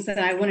important things that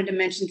I wanted to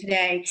mention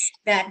today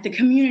that the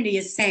community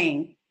is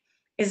saying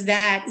is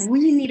that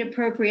we need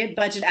appropriate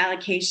budget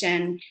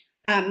allocation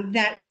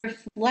that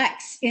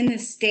reflects in the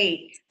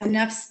state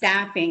enough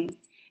staffing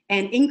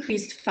and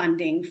increased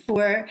funding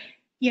for,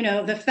 you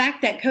know, the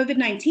fact that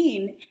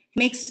COVID-19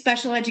 makes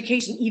special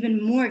education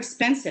even more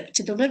expensive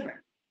to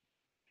deliver.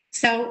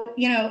 So,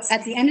 you know,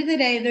 at the end of the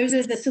day, those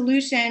are the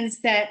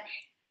solutions that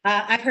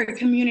I've heard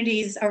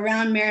communities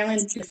around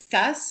Maryland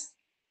discuss,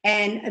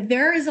 and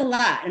there is a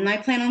lot, and I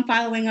plan on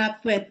following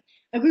up with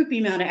a group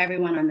email to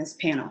everyone on this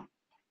panel.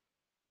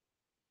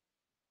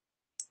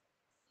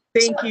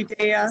 Thank you,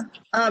 Dea.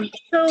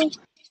 So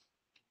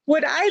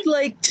what I'd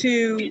like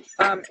to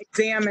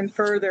examine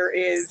further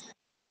is,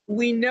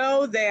 we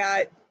know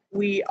that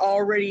we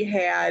already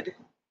had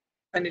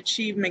an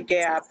achievement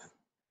gap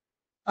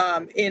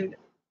in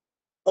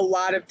a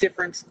lot of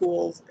different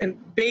schools, and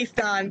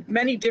based on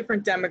many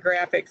different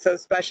demographics. So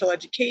special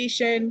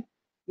education,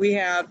 we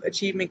have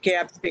achievement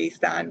gaps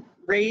based on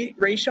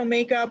racial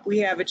makeup. We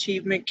have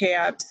achievement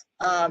gaps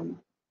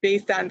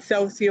based on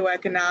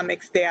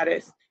socioeconomic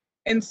status.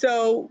 And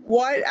so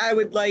what I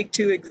would like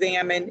to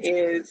examine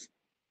is,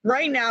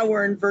 right now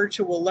we're in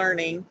virtual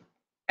learning,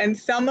 and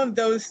some of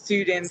those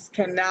students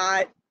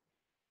cannot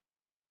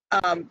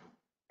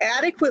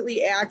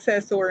adequately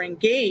access or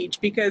engage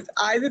because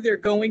either they're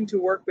going to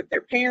work with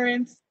their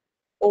parents,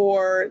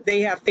 or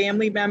they have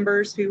family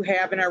members who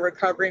have and are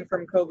recovering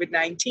from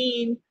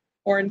COVID-19,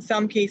 or in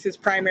some cases,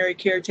 primary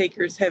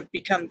caretakers have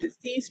become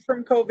deceased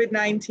from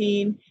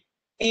COVID-19.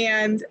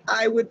 And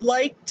I would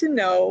like to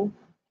know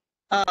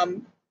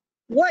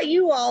what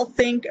you all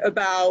think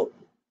about,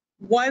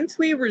 once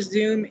we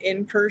resume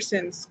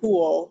in-person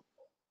school,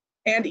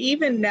 and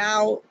even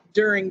now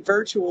during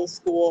virtual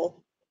school,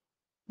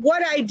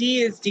 what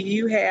ideas do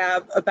you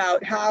have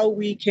about how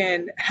we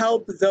can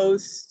help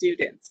those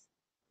students?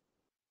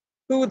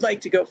 Who would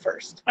like to go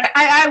first?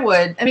 I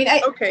would. I mean,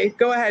 okay,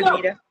 go ahead,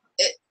 Nita.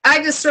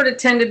 I just sort of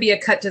tend to be a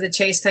cut to the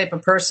chase type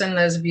of person.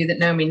 Those of you that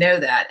know me know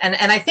that. And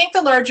I think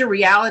the larger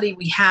reality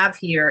we have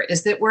here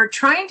is that we're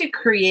trying to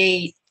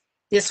create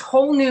this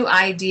whole new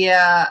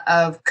idea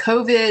of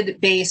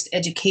COVID-based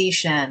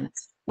education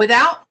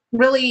without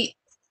really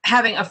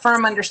having a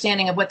firm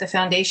understanding of what the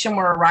foundation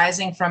we're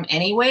arising from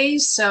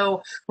anyways.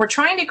 So we're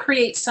trying to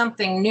create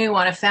something new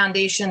on a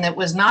foundation that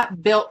was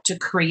not built to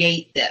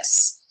create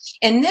this.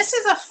 And this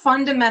is a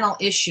fundamental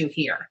issue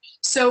here.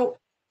 So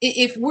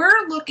if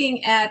we're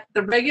looking at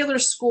the regular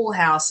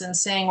schoolhouse and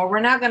saying, well,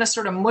 we're not going to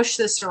sort of mush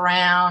this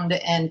around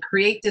and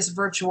create this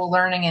virtual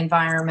learning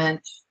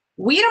environment,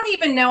 we don't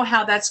even know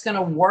how that's going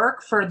to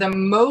work for the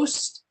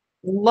most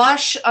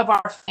lush of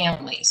our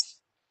families.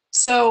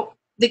 So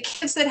the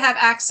kids that have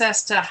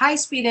access to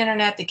high-speed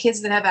internet, the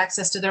kids that have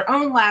access to their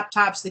own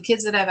laptops, the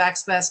kids that have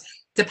access,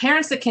 the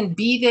parents that can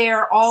be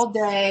there all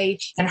day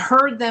and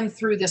herd them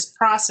through this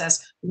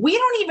process, we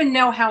don't even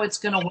know how it's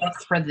going to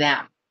work for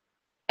them.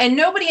 And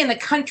nobody in the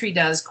country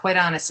does, quite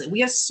honestly.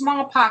 We have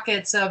small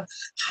pockets of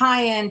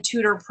high-end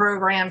tutor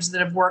programs that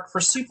have worked for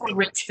super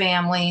rich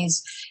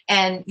families,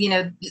 and you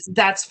know,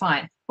 that's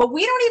fine. But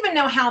we don't even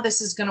know how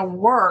this is going to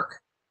work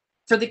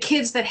for the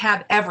kids that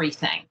have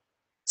everything.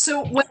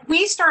 So when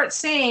we start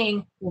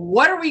saying,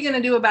 what are we going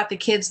to do about the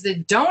kids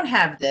that don't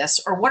have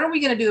this, or what are we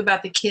going to do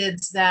about the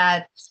kids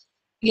that,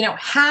 you know,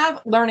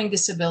 have learning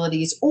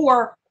disabilities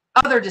or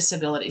other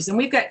disabilities? And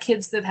we've got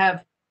kids that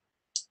have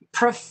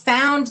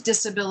profound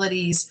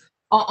disabilities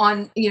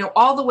on, you know,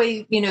 all the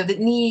way, you know, that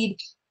need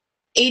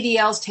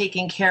ADLs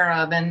taken care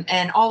of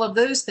and all of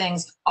those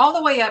things, all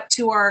the way up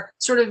to our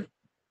sort of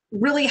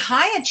really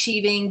high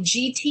achieving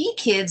GT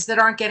kids that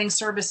aren't getting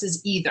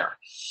services either.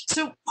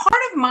 So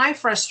part of my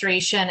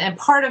frustration and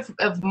part of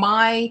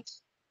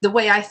the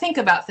way I think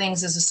about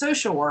things as a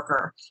social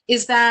worker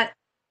is that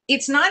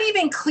it's not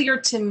even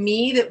clear to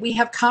me that we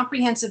have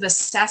comprehensive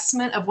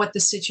assessment of what the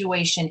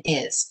situation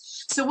is.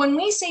 So when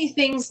we say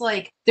things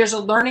like there's a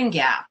learning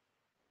gap,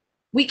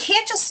 we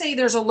can't just say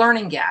there's a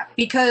learning gap,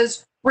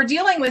 because we're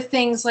dealing with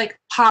things like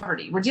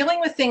poverty. We're dealing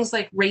with things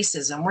like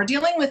racism. We're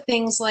dealing with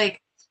things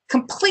like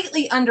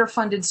completely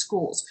underfunded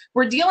schools.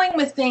 We're dealing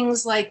with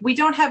things like we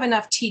don't have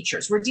enough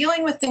teachers. We're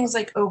dealing with things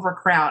like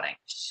overcrowding.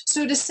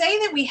 So to say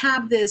that we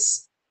have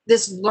this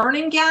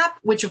learning gap,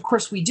 which of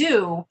course we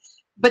do,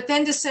 but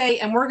then to say,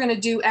 and we're going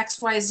to do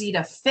X, Y, Z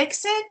to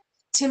fix it,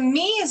 to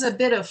me is a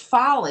bit of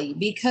folly,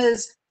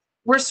 because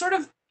we're sort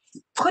of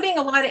putting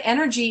a lot of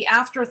energy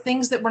after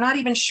things that we're not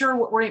even sure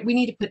what we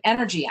need to put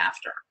energy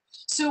after.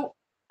 So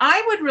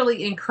I would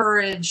really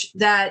encourage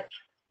that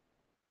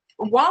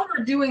while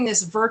we're doing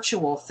this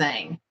virtual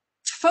thing,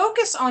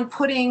 focus on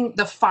putting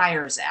the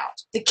fires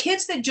out, the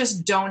kids that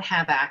just don't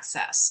have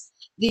access.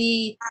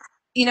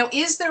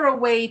 Is there a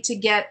way to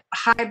get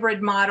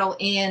hybrid model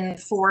in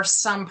for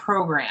some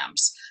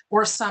programs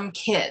or some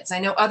kids? I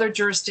know other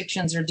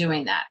jurisdictions are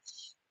doing that.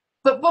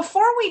 But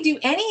before we do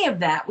any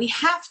of that, we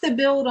have to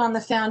build on the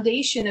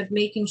foundation of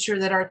making sure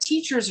that our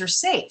teachers are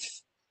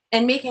safe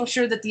and making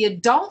sure that the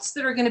adults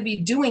that are going to be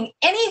doing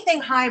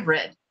anything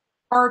hybrid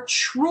are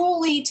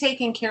truly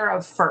taken care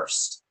of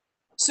first.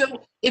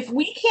 So if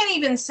we can't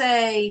even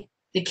say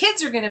the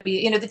kids are going to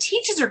be, the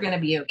teachers are going to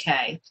be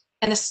okay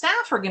and the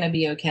staff are going to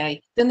be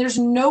okay, then there's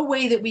no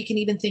way that we can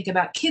even think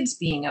about kids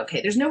being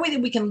okay. There's no way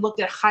that we can look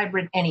at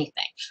hybrid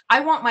anything. I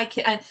want my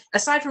kid,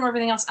 aside from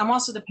everything else, I'm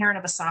also the parent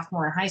of a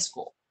sophomore in high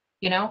school,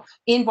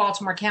 in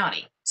Baltimore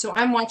County. So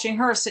I'm watching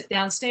her sit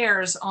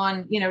downstairs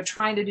on,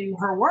 trying to do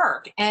her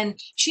work, and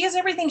she has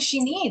everything she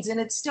needs, and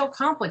it's still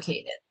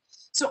complicated.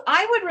 So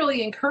I would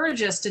really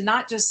encourage us to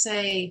not just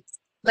say,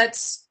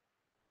 let's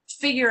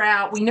figure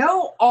out, we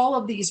know all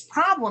of these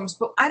problems,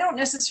 but I don't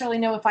necessarily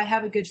know if I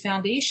have a good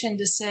foundation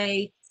to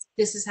say,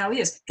 this is how it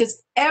is.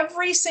 Because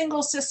every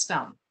single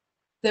system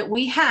that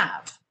we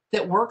have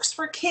that works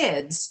for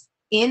kids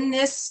in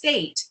this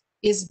state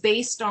is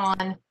based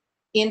on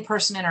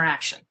in-person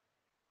interaction.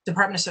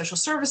 Department of Social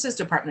Services,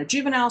 Department of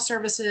Juvenile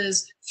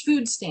Services,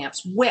 food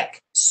stamps, WIC,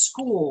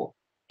 school,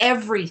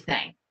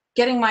 everything.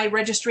 Getting my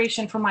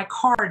registration for my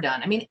car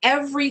done. I mean,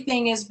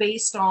 everything is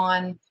based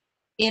on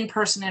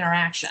in-person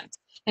interaction.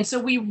 And so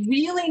we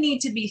really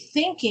need to be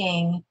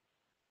thinking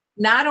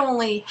not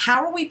only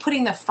how are we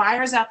putting the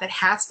fires out that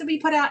has to be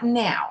put out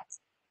now,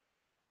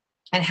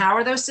 and how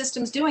are those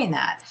systems doing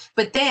that,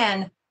 but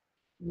then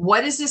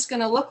what is this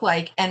going to look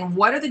like, and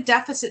what are the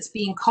deficits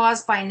being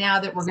caused by now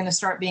that we're going to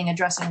start being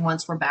addressing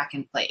once we're back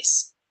in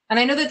place? And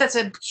I know that that's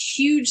a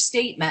huge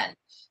statement,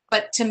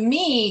 but to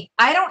me,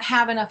 I don't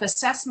have enough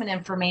assessment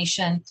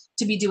information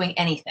to be doing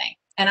anything.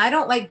 And I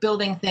don't like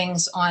building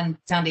things on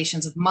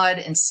foundations of mud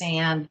and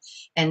sand,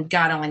 and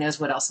God only knows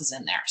what else is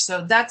in there.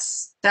 So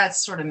that's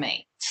sort of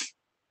me.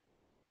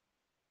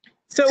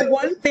 So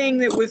one thing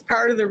that was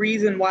part of the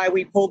reason why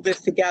we pulled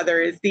this together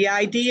is the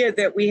idea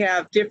that we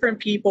have different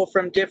people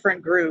from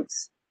different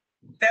groups,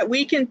 that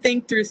we can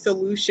think through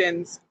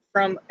solutions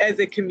from as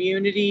a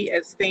community,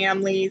 as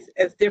families,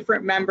 as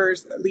different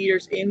members,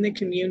 leaders in the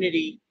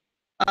community.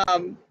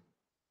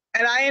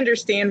 And I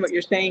understand what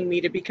you're saying,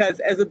 Mita, because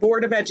as a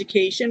Board of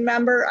Education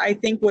member, I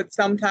think what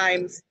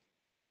sometimes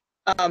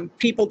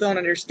people don't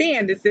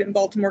understand is that in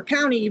Baltimore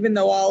County, even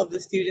though all of the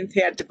students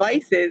had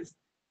devices,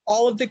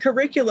 all of the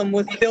curriculum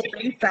was still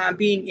based on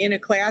being in a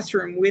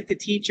classroom with the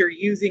teacher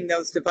using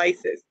those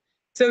devices.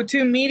 So to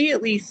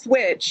immediately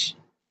switch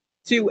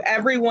to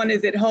everyone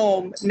is at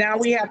home, now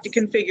we have to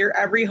configure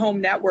every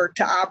home network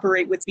to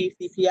operate with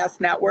BCPS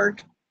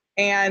network.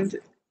 And,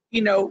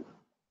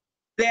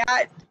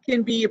 that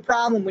can be a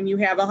problem when you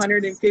have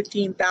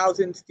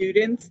 115,000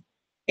 students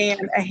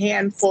and a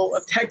handful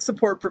of tech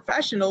support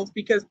professionals,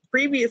 because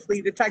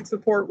previously the tech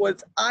support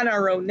was on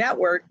our own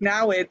network.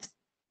 Now it's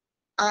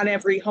on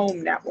every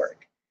home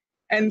network.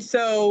 And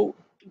so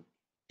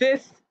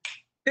this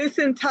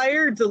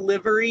entire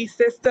delivery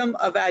system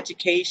of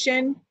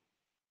education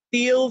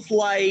feels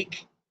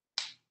like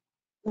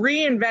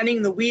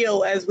reinventing the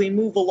wheel as we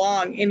move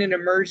along in an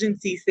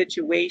emergency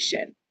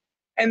situation.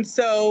 And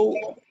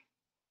so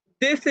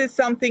this is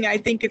something I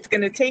think it's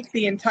going to take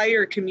the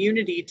entire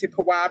community to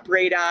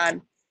cooperate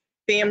on,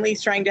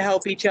 families trying to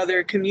help each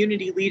other,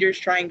 community leaders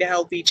trying to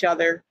help each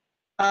other.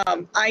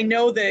 I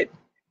know that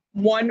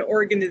one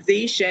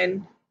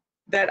organization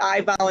that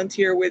I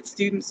volunteer with,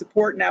 Student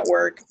Support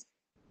Network,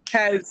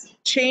 has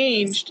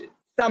changed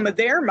some of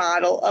their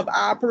model of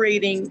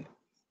operating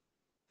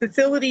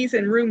facilities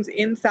and rooms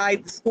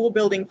inside the school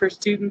building for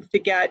students to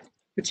get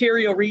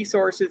material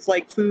resources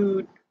like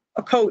food,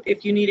 a coat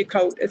if you need a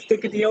coat, a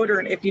stick of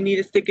deodorant if you need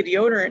a stick of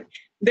deodorant.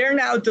 They're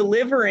now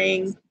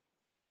delivering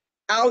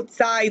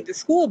outside the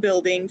school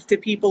buildings to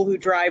people who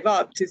drive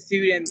up to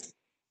students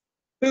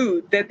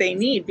food that they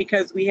need,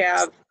 because we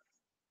have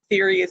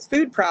serious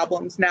food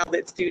problems now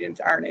that students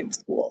aren't in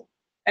school.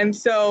 And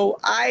so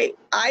I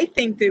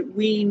think that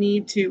we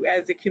need to,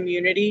 as a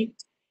community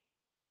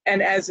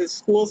and as a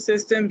school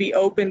system, be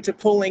open to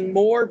pulling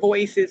more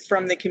voices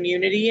from the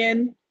community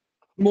in,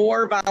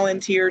 more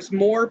volunteers,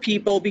 more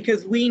people,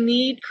 because we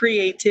need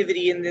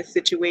creativity in this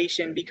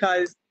situation,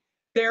 because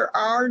there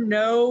are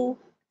no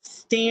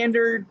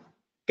standard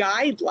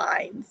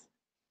guidelines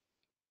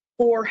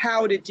for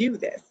how to do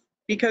this,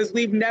 because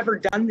we've never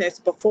done this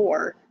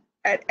before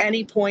at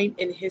any point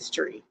in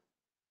history.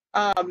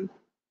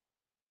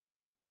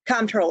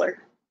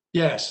 Comptroller.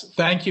 Yes,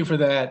 thank you for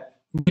that.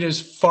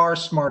 Mita's far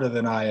smarter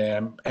than I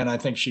am, and I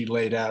think she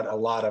laid out a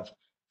lot of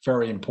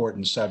very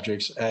important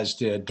subjects, as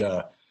did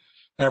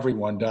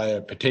everyone,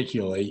 Dia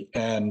particularly.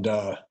 And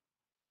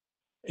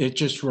it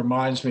just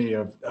reminds me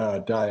of,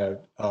 Dia,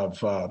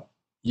 of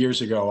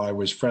years ago, I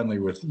was friendly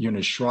with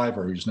Eunice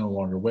Shriver, who's no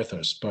longer with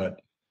us,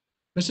 but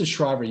Mrs.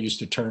 Shriver used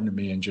to turn to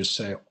me and just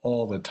say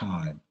all the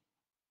time,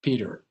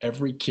 Peter,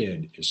 every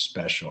kid is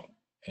special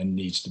and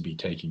needs to be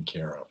taken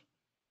care of.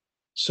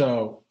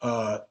 So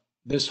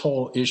this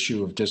whole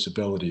issue of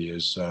disability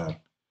is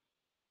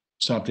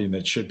something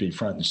that should be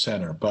front and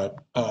center. But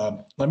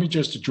let me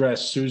just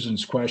address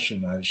Susan's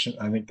question.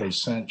 I think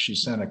she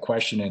sent a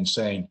question in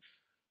saying,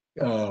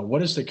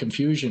 what is the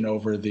confusion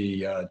over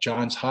the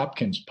Johns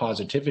Hopkins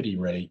positivity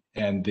rate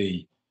and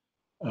the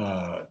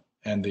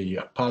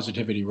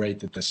positivity rate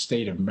that the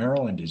state of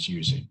Maryland is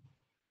using?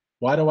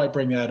 Why do I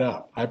bring that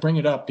up? I bring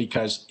it up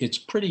because it's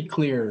pretty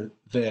clear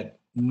that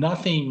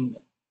nothing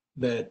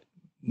that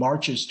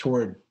marches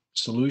toward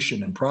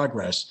solution and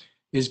progress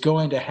is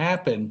going to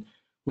happen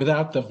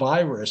without the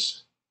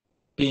virus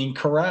being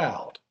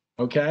corralled.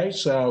 Okay,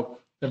 so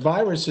the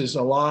virus is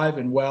alive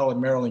and well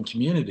in Maryland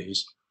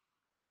communities,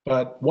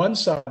 but one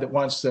side that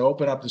wants to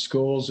open up the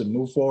schools and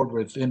move forward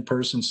with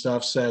in-person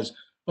stuff says,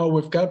 oh,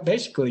 we've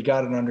basically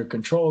got it under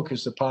control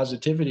because the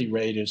positivity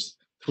rate is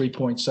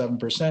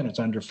 3.7%. It's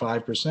under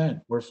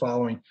 5%. We're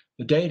following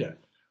the data.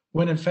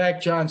 When in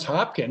fact, Johns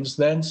Hopkins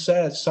then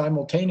says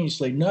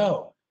simultaneously,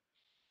 no,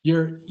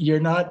 you're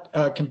not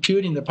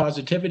computing the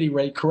positivity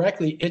rate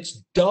correctly.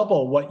 It's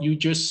double what you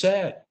just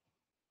said.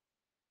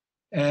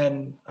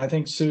 And I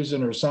think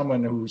Susan or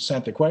someone who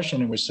sent the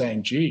question and was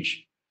saying, geez,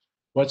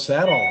 what's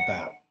that all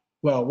about?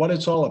 Well, what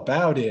it's all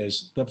about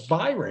is the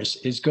virus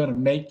is going to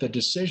make the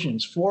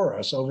decisions for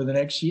us over the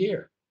next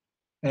year.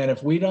 And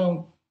if we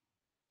don't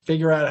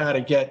figure out how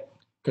to get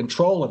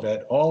control of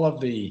it, all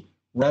of the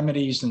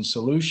remedies and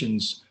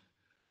solutions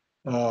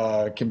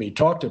can be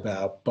talked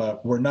about,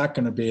 but we're not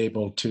going to be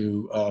able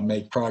to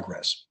make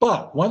progress.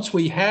 But once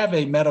we have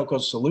a medical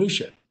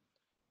solution,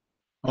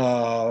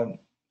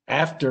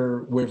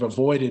 after we've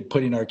avoided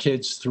putting our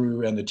kids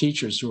through and the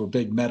teachers through a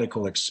big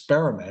medical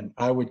experiment,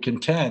 I would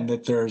contend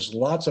that there's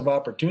lots of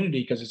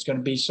opportunity because it's going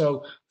to be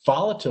so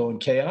volatile and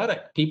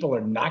chaotic. People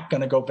are not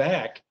going to go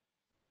back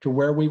to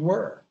where we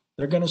were.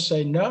 They're going to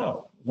say,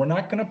 no, we're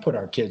not going to put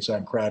our kids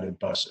on crowded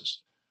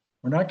buses.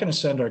 We're not going to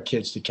send our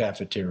kids to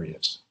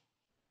cafeterias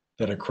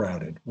that are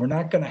crowded. We're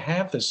not going to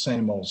have the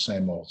same old,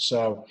 same old.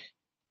 So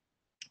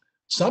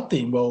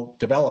something will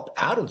develop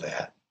out of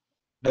that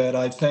that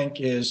I think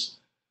is,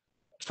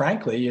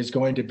 frankly, is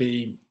going to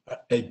be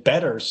a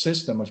better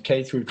system of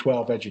K through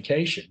 12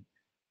 education.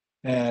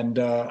 And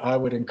I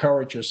would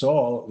encourage us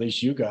all, at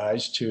least you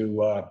guys,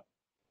 to,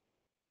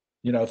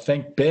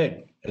 think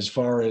big as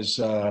far as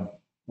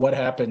what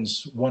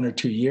happens 1 or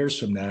 2 years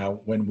from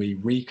now when we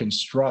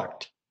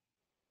reconstruct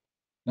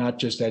not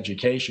just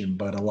education,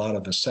 but a lot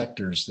of the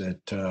sectors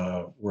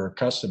that we're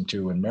accustomed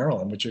to in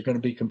Maryland, which are going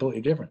to be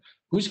completely different.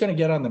 Who's going to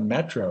get on the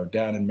metro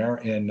down in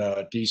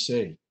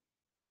DC?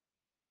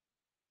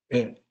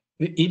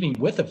 Even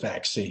with a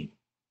vaccine,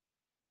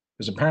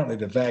 because apparently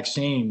the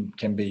vaccine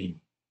can be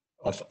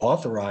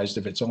authorized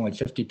if it's only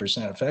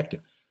 50%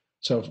 effective.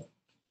 So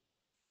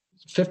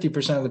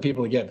 50% of the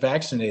people who get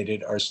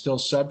vaccinated are still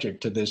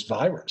subject to this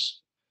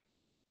virus.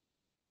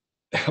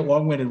 A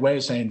long-winded way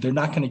of saying they're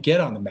not going to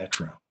get on the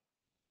metro,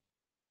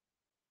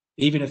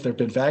 even if they've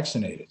been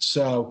vaccinated.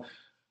 So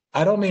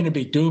I don't mean to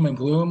be doom and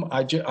gloom.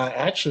 I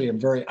actually am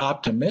very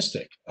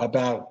optimistic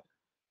about,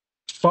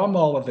 from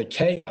all of the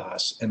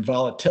chaos and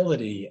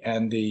volatility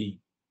and the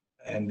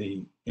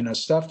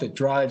stuff that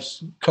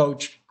drives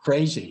Coach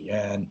crazy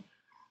and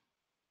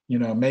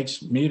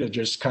makes me to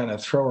just kind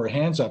of throw her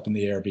hands up in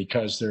the air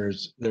because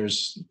there's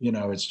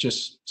it's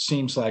just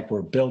seems like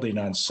we're building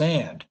on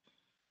sand.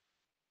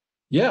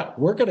 Yeah,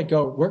 we're going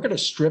to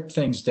strip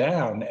things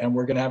down and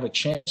we're going to have a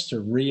chance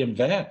to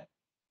reinvent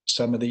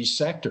some of these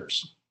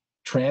sectors.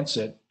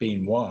 Transit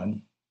being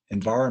one,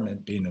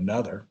 environment being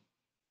another,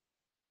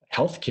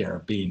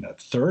 healthcare being a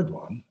third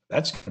one.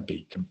 That's going to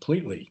be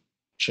completely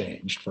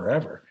changed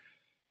forever.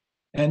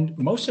 And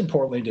most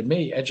importantly to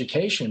me,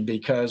 education,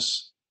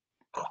 because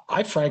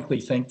I frankly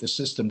think the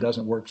system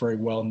doesn't work very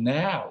well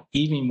now,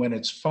 even when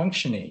it's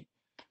functioning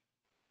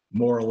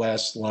more or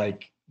less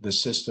like the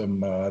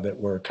system that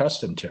we're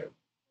accustomed to.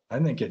 I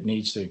think it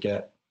needs to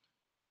get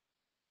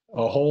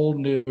a whole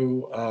new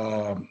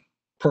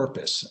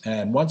purpose.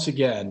 And once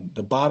again,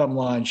 the bottom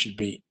line should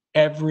be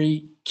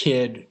every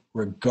kid,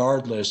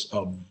 regardless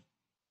of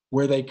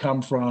where they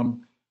come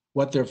from,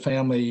 what their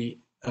family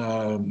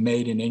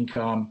made in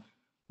income,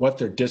 what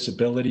their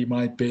disability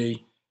might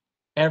be,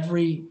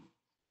 every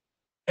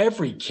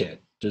kid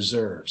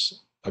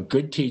deserves a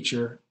good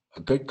teacher, a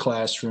good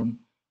classroom,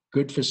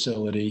 good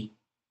facility,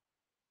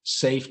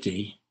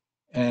 safety,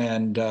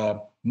 And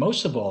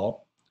most of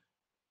all,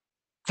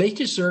 they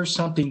deserve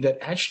something that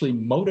actually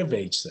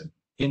motivates them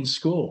in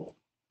school.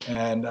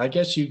 And I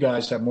guess you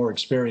guys have more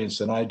experience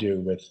than I do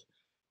with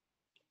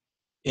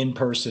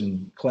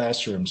in-person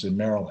classrooms in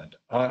Maryland.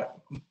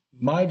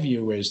 My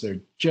view is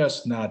they're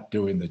just not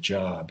doing the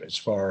job as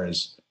far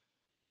as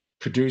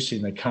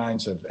producing the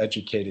kinds of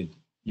educated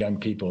young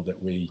people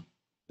that we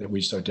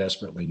so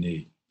desperately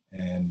need.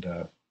 And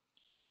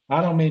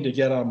I don't mean to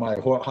get on my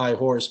high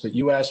horse, but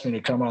you asked me to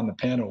come on the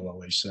panel,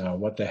 Lily, so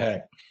what the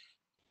heck?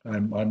 I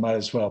might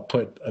as well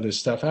put this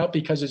stuff out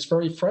because it's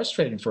very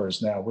frustrating for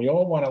us now. We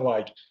all want to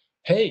like,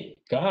 hey,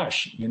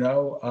 gosh, you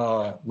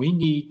know, we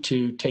need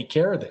to take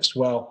care of this.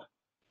 Well,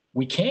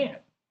 we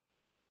can't.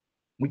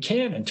 We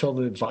can't until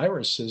the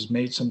virus has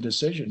made some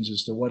decisions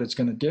as to what it's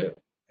going to do.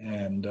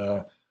 And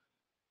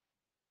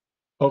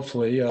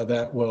hopefully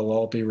that will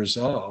all be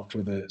resolved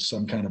with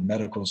some kind of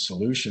medical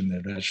solution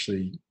that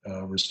actually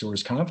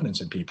restores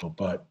confidence in people.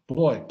 But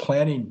boy,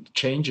 planning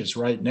changes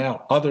right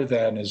now, other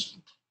than, as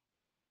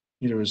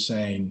Peter was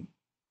saying,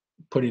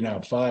 putting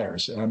out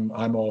fires.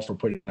 I'm all for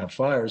putting out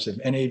fires. If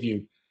any of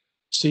you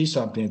see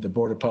something at the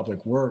Board of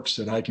Public Works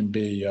that I can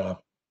be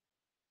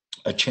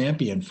a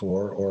champion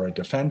for or a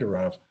defender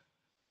of,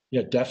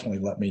 yeah, definitely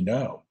let me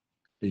know.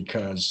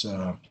 Because,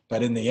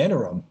 but in the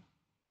interim,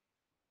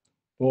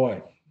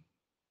 boy,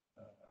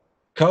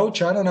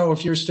 Coach, I don't know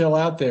if you're still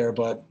out there,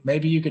 but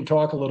maybe you can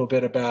talk a little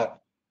bit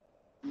about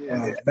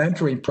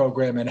mentoring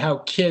program and how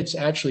kids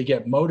actually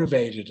get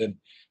motivated and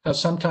how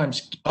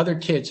sometimes other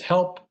kids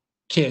help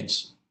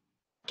kids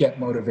get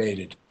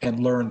motivated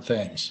and learn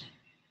things.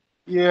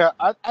 Yeah,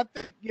 I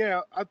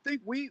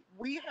think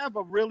we have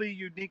a really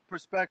unique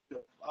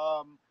perspective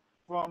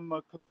from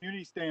a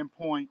community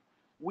standpoint.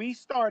 We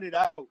started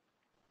out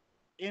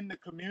in the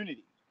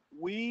community.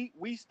 We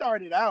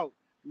started out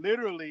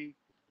literally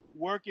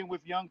working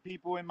with young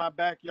people in my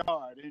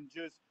backyard and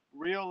just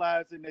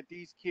realizing that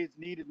these kids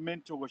needed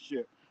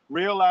mentorship,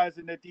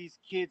 realizing that these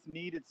kids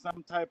needed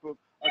some type of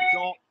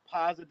adult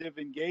positive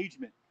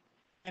engagement.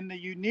 And the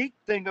unique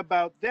thing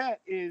about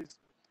that is,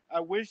 I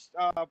wish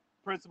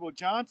Principal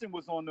Johnson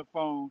was on the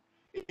phone,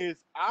 is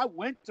I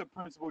went to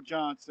Principal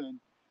Johnson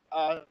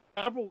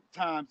several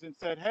times and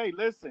said, hey,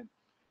 listen,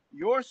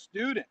 your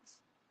students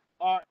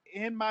are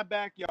in my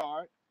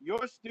backyard,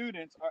 your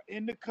students are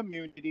in the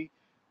community,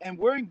 and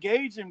we're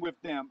engaging with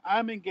them.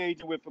 I'm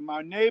engaging with them.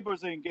 Our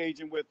neighbors are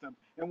engaging with them.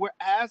 And we're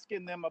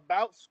asking them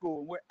about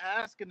school. We're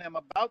asking them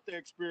about their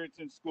experience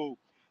in school.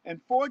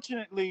 And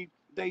fortunately,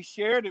 they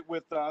shared it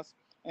with us.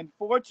 And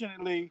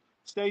fortunately,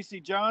 Stacy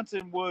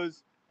Johnson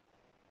was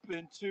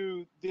open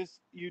to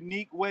this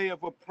unique way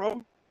of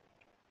approaching.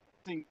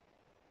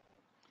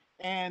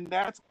 And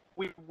that's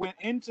we went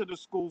into the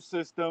school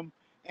system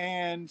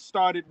and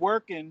started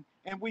working.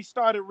 And we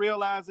started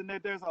realizing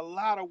that there's a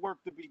lot of work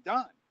to be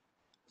done.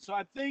 So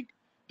I think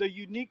the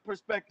unique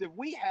perspective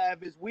we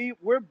have is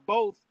we're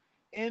both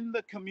in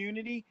the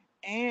community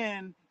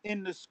and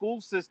in the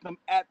school system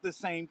at the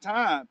same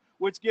time,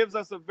 which gives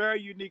us a very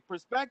unique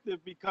perspective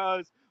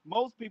because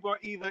most people are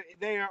either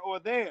there or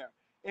there.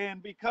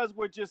 And because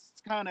we're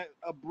just kind of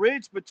a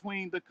bridge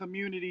between the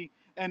community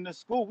and the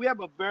school, we have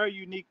a very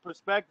unique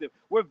perspective.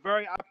 We're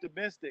very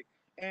optimistic.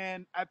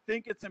 And I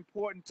think it's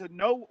important to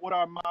know what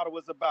our model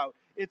is about.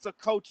 It's a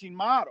coaching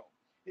model.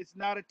 It's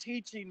not a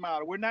teaching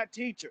model. We're not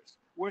teachers.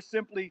 We're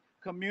simply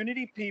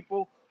community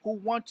people who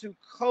want to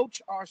coach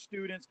our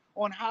students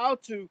on how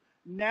to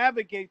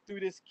navigate through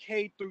this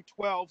K through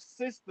 12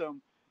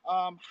 system,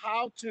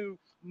 how to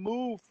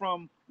move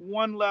from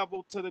one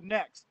level to the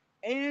next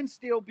and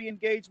still be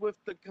engaged with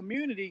the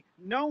community,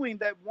 knowing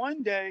that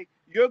one day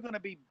you're going to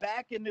be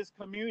back in this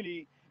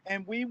community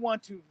and we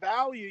want to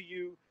value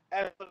you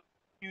as a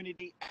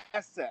community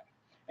asset.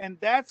 And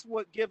that's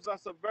what gives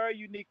us a very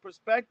unique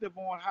perspective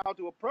on how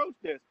to approach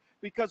this,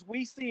 because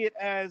we see it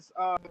as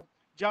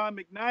John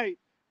McKnight,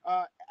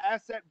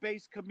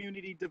 asset-based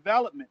community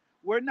development.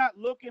 We're not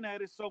looking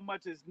at it so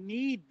much as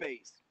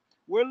need-based.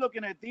 We're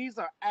looking at these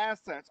are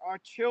assets, our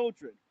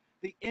children,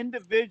 the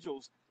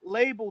individuals,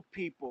 labeled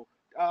people.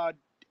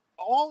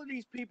 All of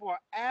these people are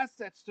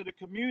assets to the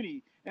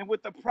community. And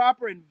with the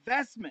proper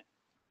investment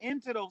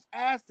into those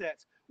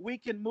assets, we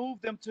can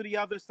move them to the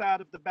other side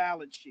of the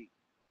balance sheet.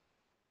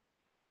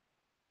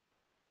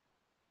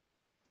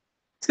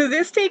 So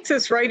this takes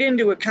us right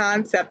into a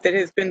concept that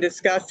has been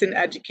discussed in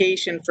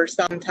education for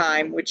some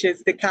time, which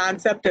is the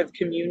concept of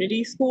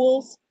community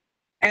schools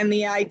and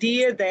the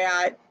idea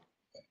that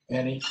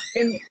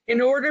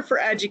in order for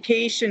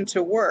education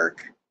to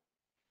work,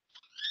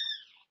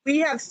 we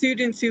have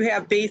students who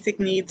have basic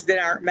needs that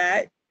aren't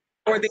met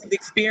or they've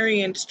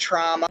experienced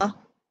trauma.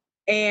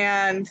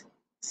 And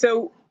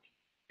so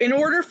in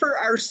order for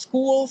our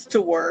schools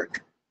to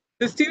work,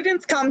 the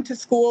students come to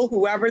school,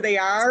 whoever they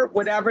are,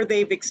 whatever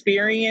they've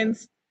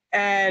experienced,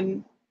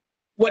 and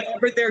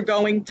whatever they're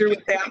going through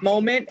at that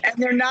moment. And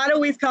they're not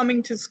always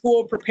coming to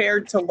school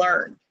prepared to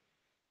learn.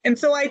 And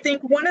so I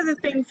think one of the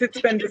things that's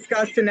been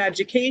discussed in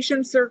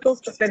education circles,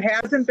 but that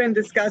hasn't been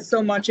discussed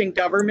so much in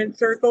government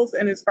circles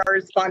and as far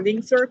as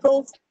funding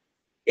circles,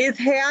 is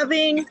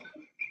having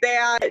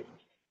that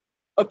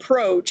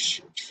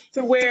approach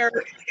to where,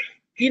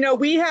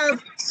 we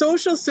have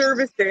social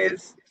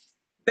services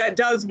that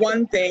does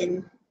one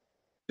thing,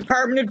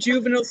 Department of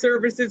Juvenile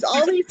Services,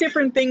 all these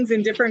different things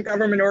in different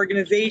government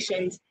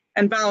organizations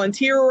and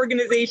volunteer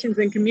organizations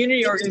and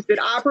community organizations that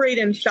operate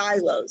in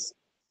silos.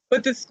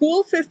 But the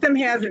school system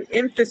has an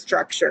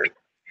infrastructure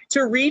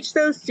to reach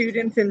those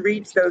students and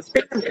reach those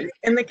families.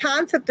 And the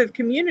concept of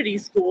community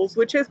schools,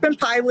 which has been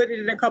piloted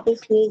in a couple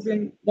schools,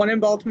 and one in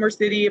Baltimore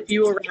City, a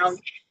few around,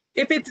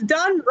 if it's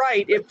done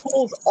right, it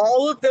pulls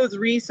all of those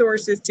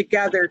resources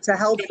together to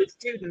help the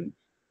student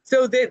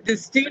so that the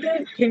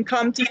student can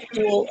come to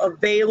school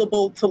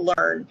available to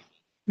learn,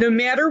 no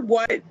matter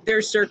what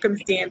their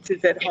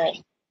circumstances at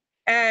home.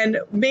 And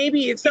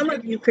maybe if some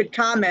of you could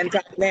comment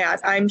on that,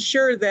 I'm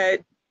sure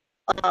that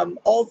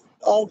all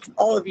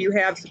of you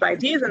have some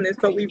ideas on this,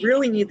 but we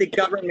really need the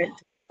government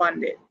to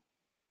fund it.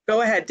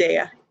 Go ahead,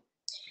 Dea.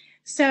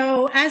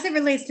 So as it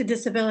relates to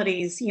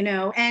disabilities,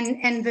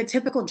 and the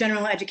typical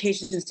general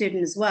education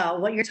student as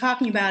well, what you're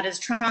talking about is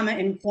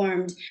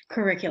trauma-informed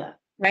curricula,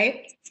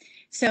 right?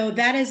 So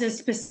that is a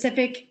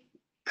specific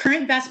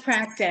current best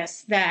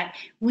practice that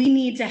we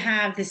need to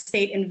have the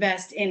state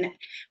invest in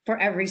for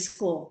every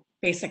school,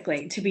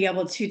 basically, to be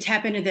able to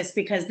tap into this,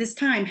 because this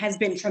time has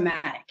been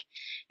traumatic.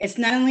 It's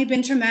not only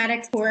been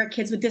traumatic for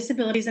kids with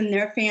disabilities and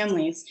their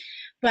families,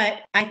 but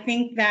I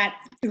think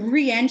that the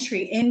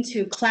re-entry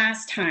into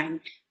class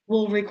time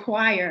will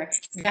require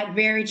that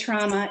very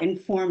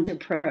trauma-informed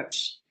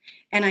approach.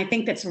 And I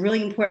think that's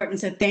really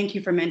important, so thank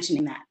you for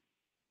mentioning that.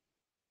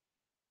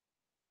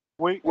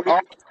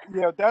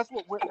 That's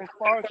what as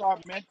far as our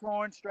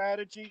mentoring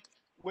strategy,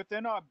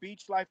 within our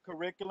Beach Life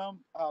curriculum,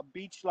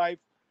 Beach Life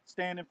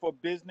standing for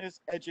business,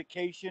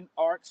 education,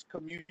 arts,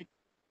 community,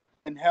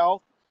 and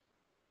health,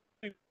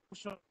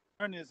 emotional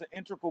learning is an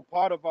integral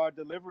part of our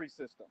delivery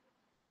system.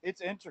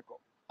 It's integral.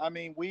 I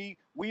mean, we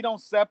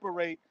don't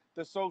separate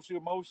the social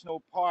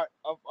emotional part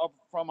of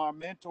from our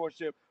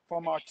mentorship,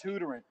 from our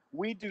tutoring.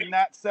 We do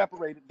not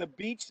separate it. The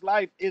Beach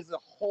Life is a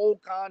whole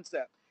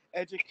concept.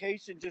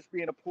 Education just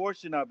being a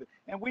portion of it.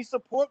 And we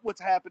support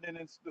what's happening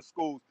in the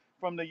schools,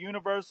 from the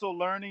universal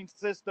learning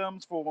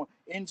systems, for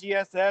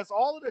NGSS,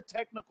 all of the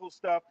technical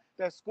stuff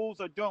that schools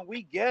are doing.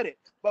 We get it,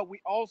 but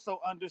we also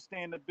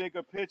understand the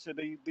bigger picture,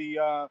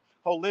 the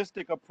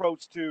holistic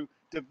approach to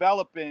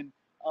developing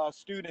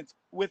students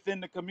within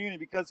the community.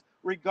 Because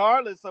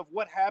regardless of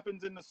what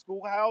happens in the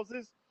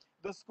schoolhouses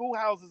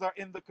are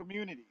in the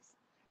communities.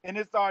 And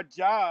it's our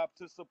job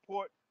to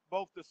support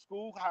both the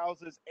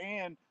schoolhouses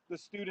and the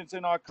students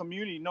in our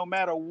community, no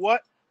matter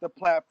what the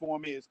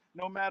platform is,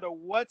 no matter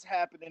what's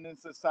happening in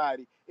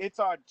society. It's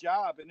our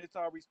job and it's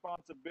our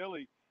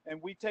responsibility. And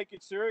we take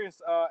it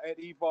serious at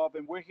Evolve,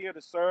 and we're here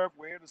to serve.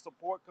 We're here to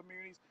support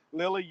communities.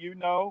 Lily,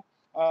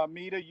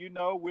 Mita,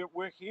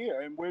 we're here,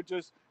 and we're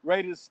just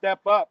ready to step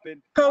up.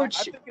 And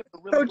Coach, I think it's a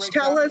really Coach,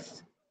 tell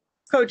us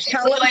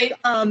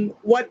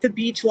what the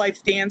Beach Life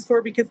stands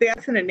for, because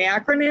that's an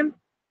acronym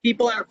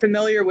people aren't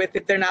familiar with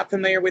if they're not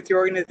familiar with your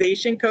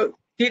organization. Coach,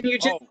 didn't you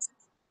just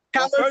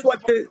tell us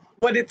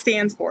what it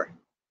stands for?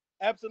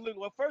 Absolutely.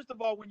 Well, first of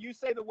all, when you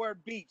say the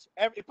word beach,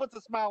 it puts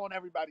a smile on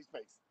everybody's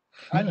face.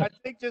 I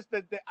think just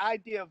the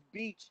idea of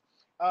beach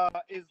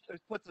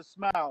puts a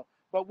smile.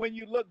 But when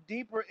you look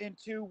deeper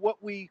into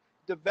what we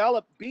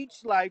develop,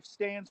 Beach Life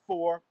stands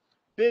for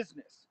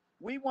business.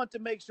 We want to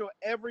make sure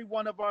every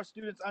one of our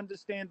students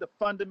understand the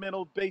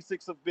fundamental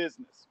basics of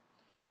business.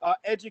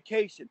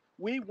 Education.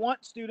 We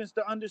want students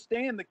to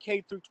understand the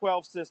K through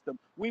 12 system.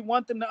 We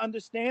want them to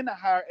understand the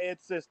higher ed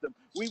system.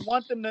 We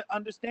want them to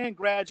understand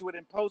graduate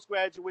and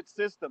postgraduate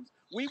systems.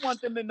 We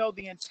want them to know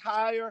the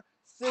entire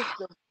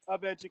system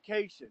of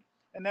education.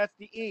 And that's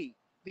the E.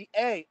 The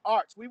A,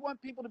 arts. We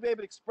want people to be able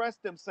to express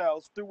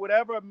themselves through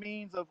whatever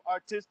means of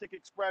artistic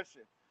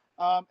expression.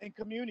 And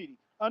community.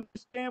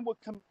 Understand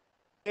what communication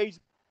is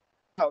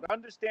about.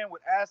 Understand what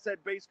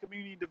asset-based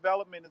community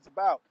development is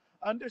about.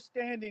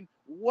 Understanding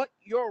what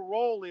your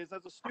role is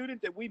as a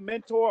student that we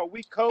mentor or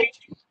we coach,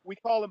 we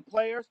call them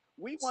players.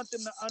 We want them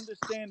to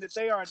understand that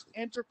they are an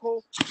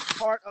integral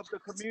part of the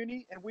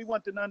community, and we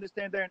want them to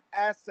understand they're an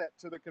asset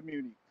to the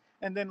community.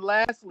 And then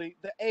lastly,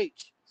 the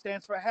H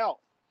stands for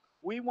health.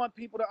 We want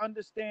people to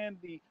understand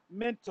the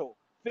mental,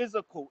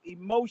 physical,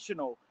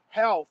 emotional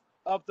health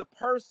of the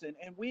person,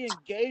 and we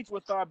engage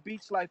with our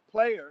Beach Life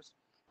players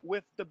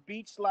with the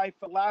Beach Life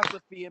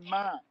philosophy in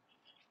mind.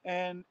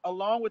 And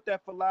along with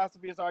that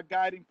philosophy is our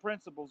guiding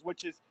principles,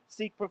 which is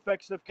seek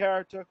perfection of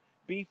character,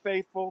 be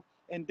faithful,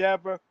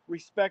 endeavor,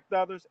 respect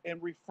others, and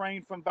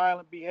refrain from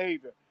violent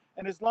behavior.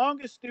 And as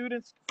long as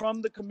students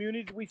from the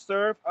community we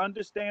serve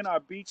understand our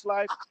Beach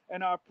Life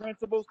and our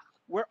principles,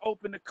 we're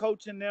open to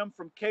coaching them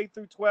from K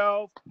through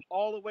 12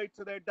 all the way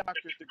to their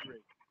doctorate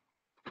degree.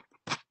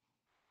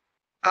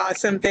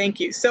 Awesome, thank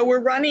you. So we're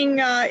running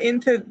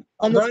into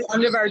almost the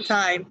end of our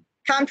time.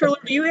 Comptroller,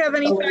 do you have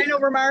any final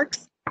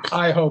remarks?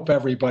 I hope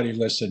everybody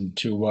listened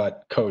to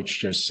what Coach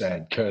just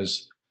said,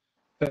 because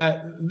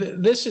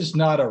This is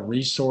not a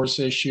resource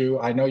issue.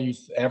 I know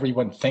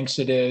everyone thinks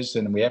it is,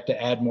 and we have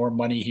to add more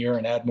money here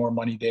and add more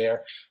money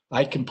there.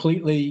 I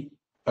completely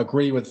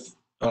agree with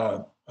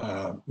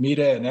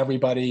Mita and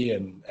everybody,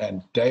 and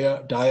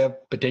Daya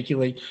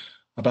particularly,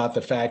 about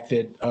the fact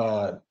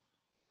that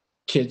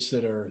kids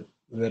that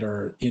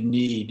are in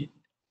need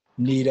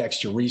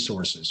extra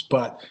resources.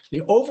 But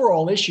the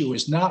overall issue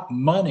is not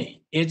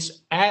money.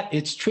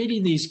 It's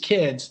treating these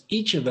kids,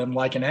 each of them,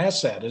 like an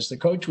asset, as the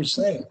coach was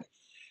saying.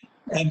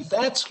 And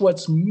that's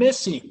what's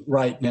missing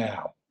right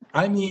now.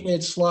 I mean,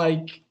 it's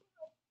like,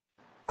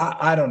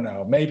 I don't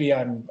know, maybe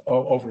I'm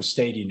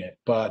overstating it,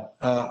 but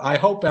I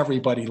hope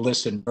everybody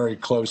listened very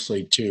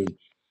closely to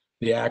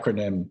the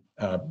acronym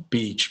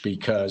BEACH,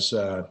 because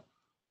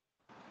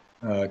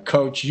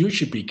Coach, you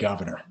should be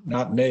governor,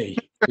 not me.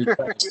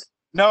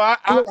 No,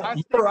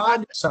 you're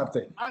on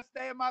something. I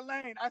stay in my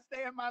lane. I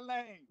stay in my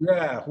lane.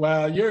 Yeah,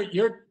 well,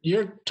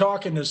 you're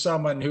talking to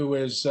someone who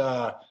is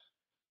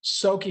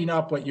soaking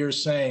up what you're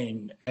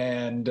saying,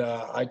 and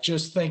I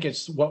just think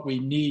it's what we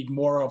need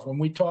more of. When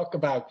we talk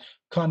about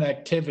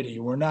connectivity,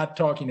 we're not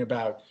talking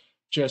about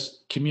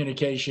just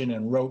communication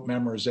and rote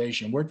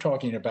memorization. We're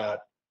talking about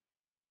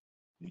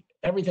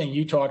everything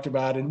you talked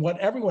about and what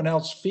everyone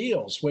else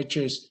feels, which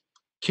is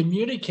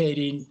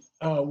communicating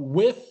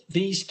with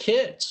these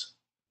kids.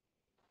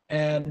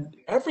 And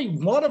every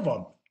one of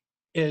them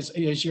is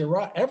you're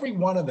right. Every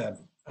one of them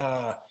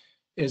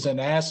is an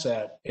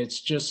asset. It's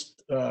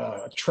just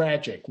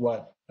tragic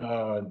what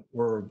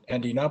we're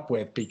ending up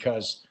with,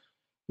 because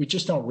we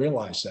just don't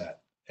realize that.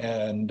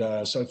 And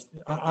so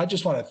I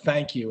just want to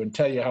thank you and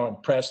tell you how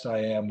impressed I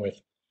am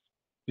with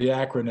the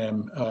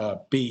acronym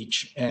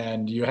BEACH.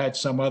 And you had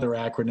some other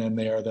acronym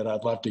there that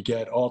I'd love to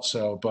get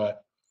also,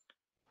 but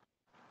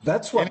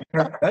that's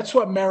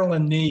what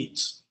Maryland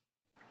needs.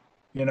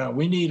 You know,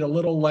 we need a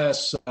little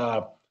less,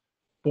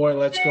 boy,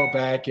 let's go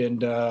back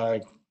and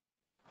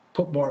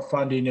put more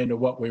funding into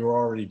what we were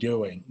already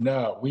doing.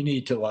 No, we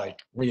need to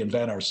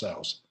reinvent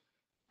ourselves.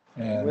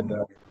 And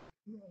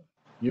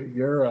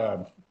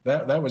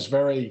that was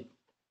very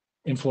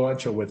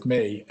influential with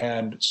me.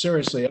 And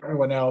seriously,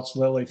 everyone else,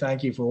 Lily,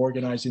 thank you for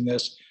organizing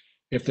this.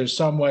 If there's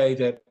some way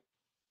that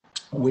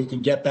we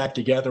can get back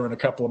together in a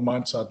couple of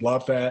months, I'd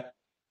love that.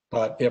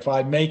 But if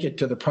I make it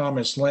to the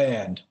promised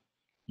land,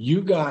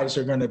 you guys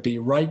are going to be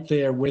right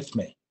there with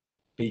me,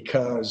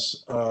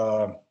 because,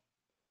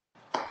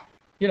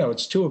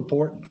 it's too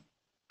important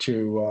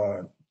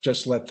to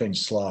just let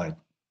things slide.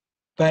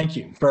 Thank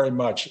you very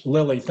much.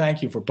 Lily,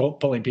 thank you for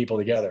pulling people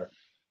together.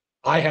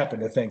 I happen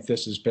to think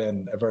this has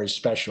been a very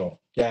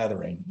special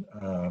gathering.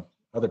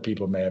 Other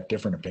people may have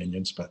different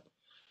opinions, but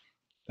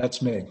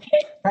that's me.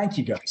 Thank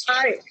you, guys.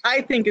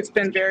 I think it's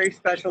been very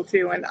special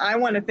too. And I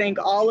want to thank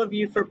all of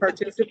you for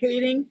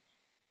participating.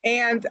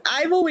 And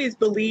I've always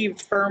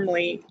believed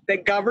firmly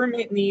that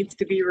government needs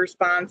to be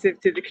responsive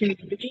to the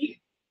community,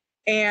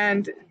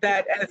 and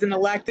that as an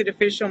elected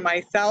official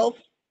myself,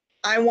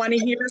 I want to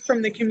hear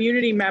from the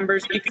community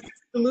members, because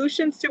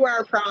solutions to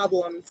our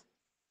problems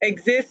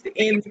exist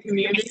in the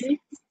community.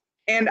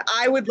 And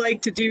I would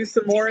like to do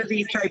some more of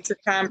these types of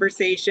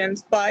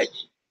conversations, but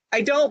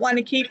I don't want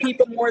to keep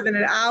people more than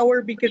an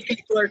hour because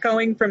people are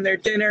going from their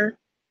dinner.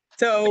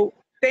 So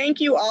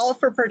thank you all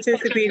for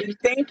participating.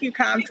 Thank you,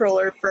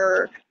 Comptroller,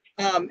 for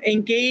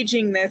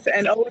engaging this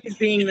and always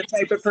being the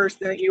type of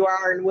person that you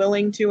are and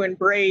willing to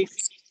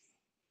embrace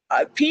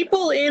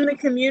people in the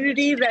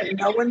community that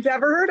no one's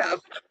ever heard of,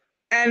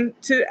 and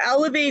to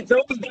elevate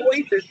those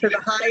voices to the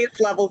highest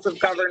levels of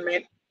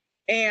government.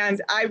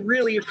 And I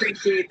really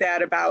appreciate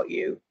that about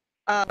you.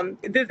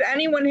 Does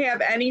anyone have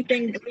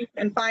anything brief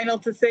and final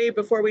to say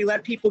before we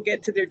let people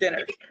get to their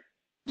dinner?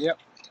 Yep.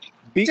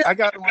 I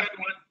got one.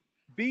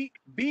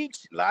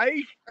 Beach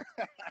life.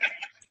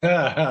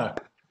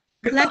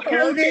 Less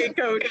COVID. Okay,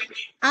 Coach.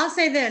 I'll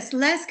say this: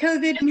 less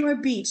COVID, more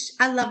beach.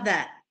 I love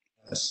that.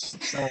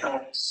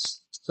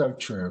 So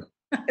true.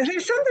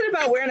 There's something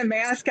about wearing a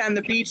mask on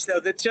the beach, though,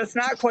 that's just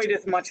not quite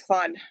as much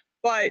fun.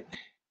 But,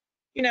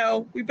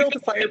 we built a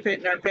fire pit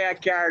in our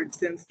backyard,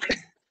 since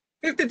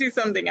we have to do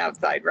something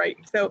outside, right?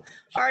 So,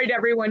 all right,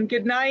 everyone,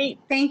 good night.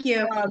 Thank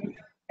you.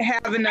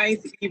 Have a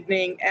nice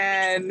evening,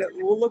 and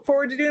we'll look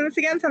forward to doing this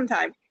again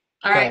sometime.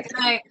 All right. Good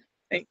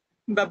night.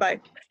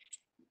 Bye-bye.